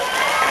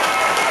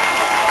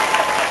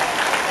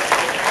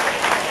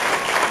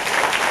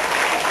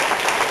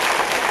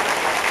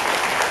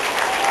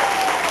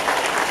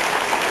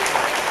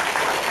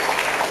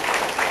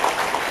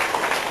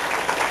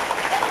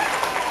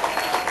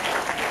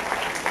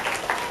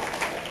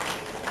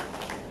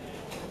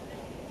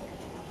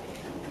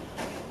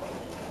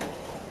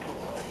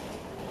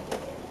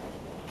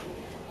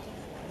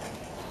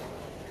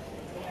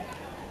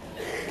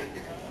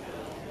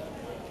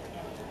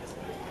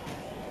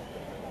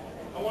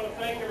 I want to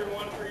thank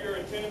everyone for your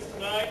attendance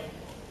tonight.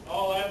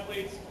 All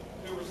athletes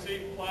who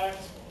received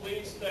plaques,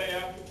 please stay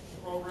after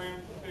the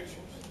program for pictures.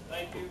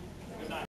 Thank you.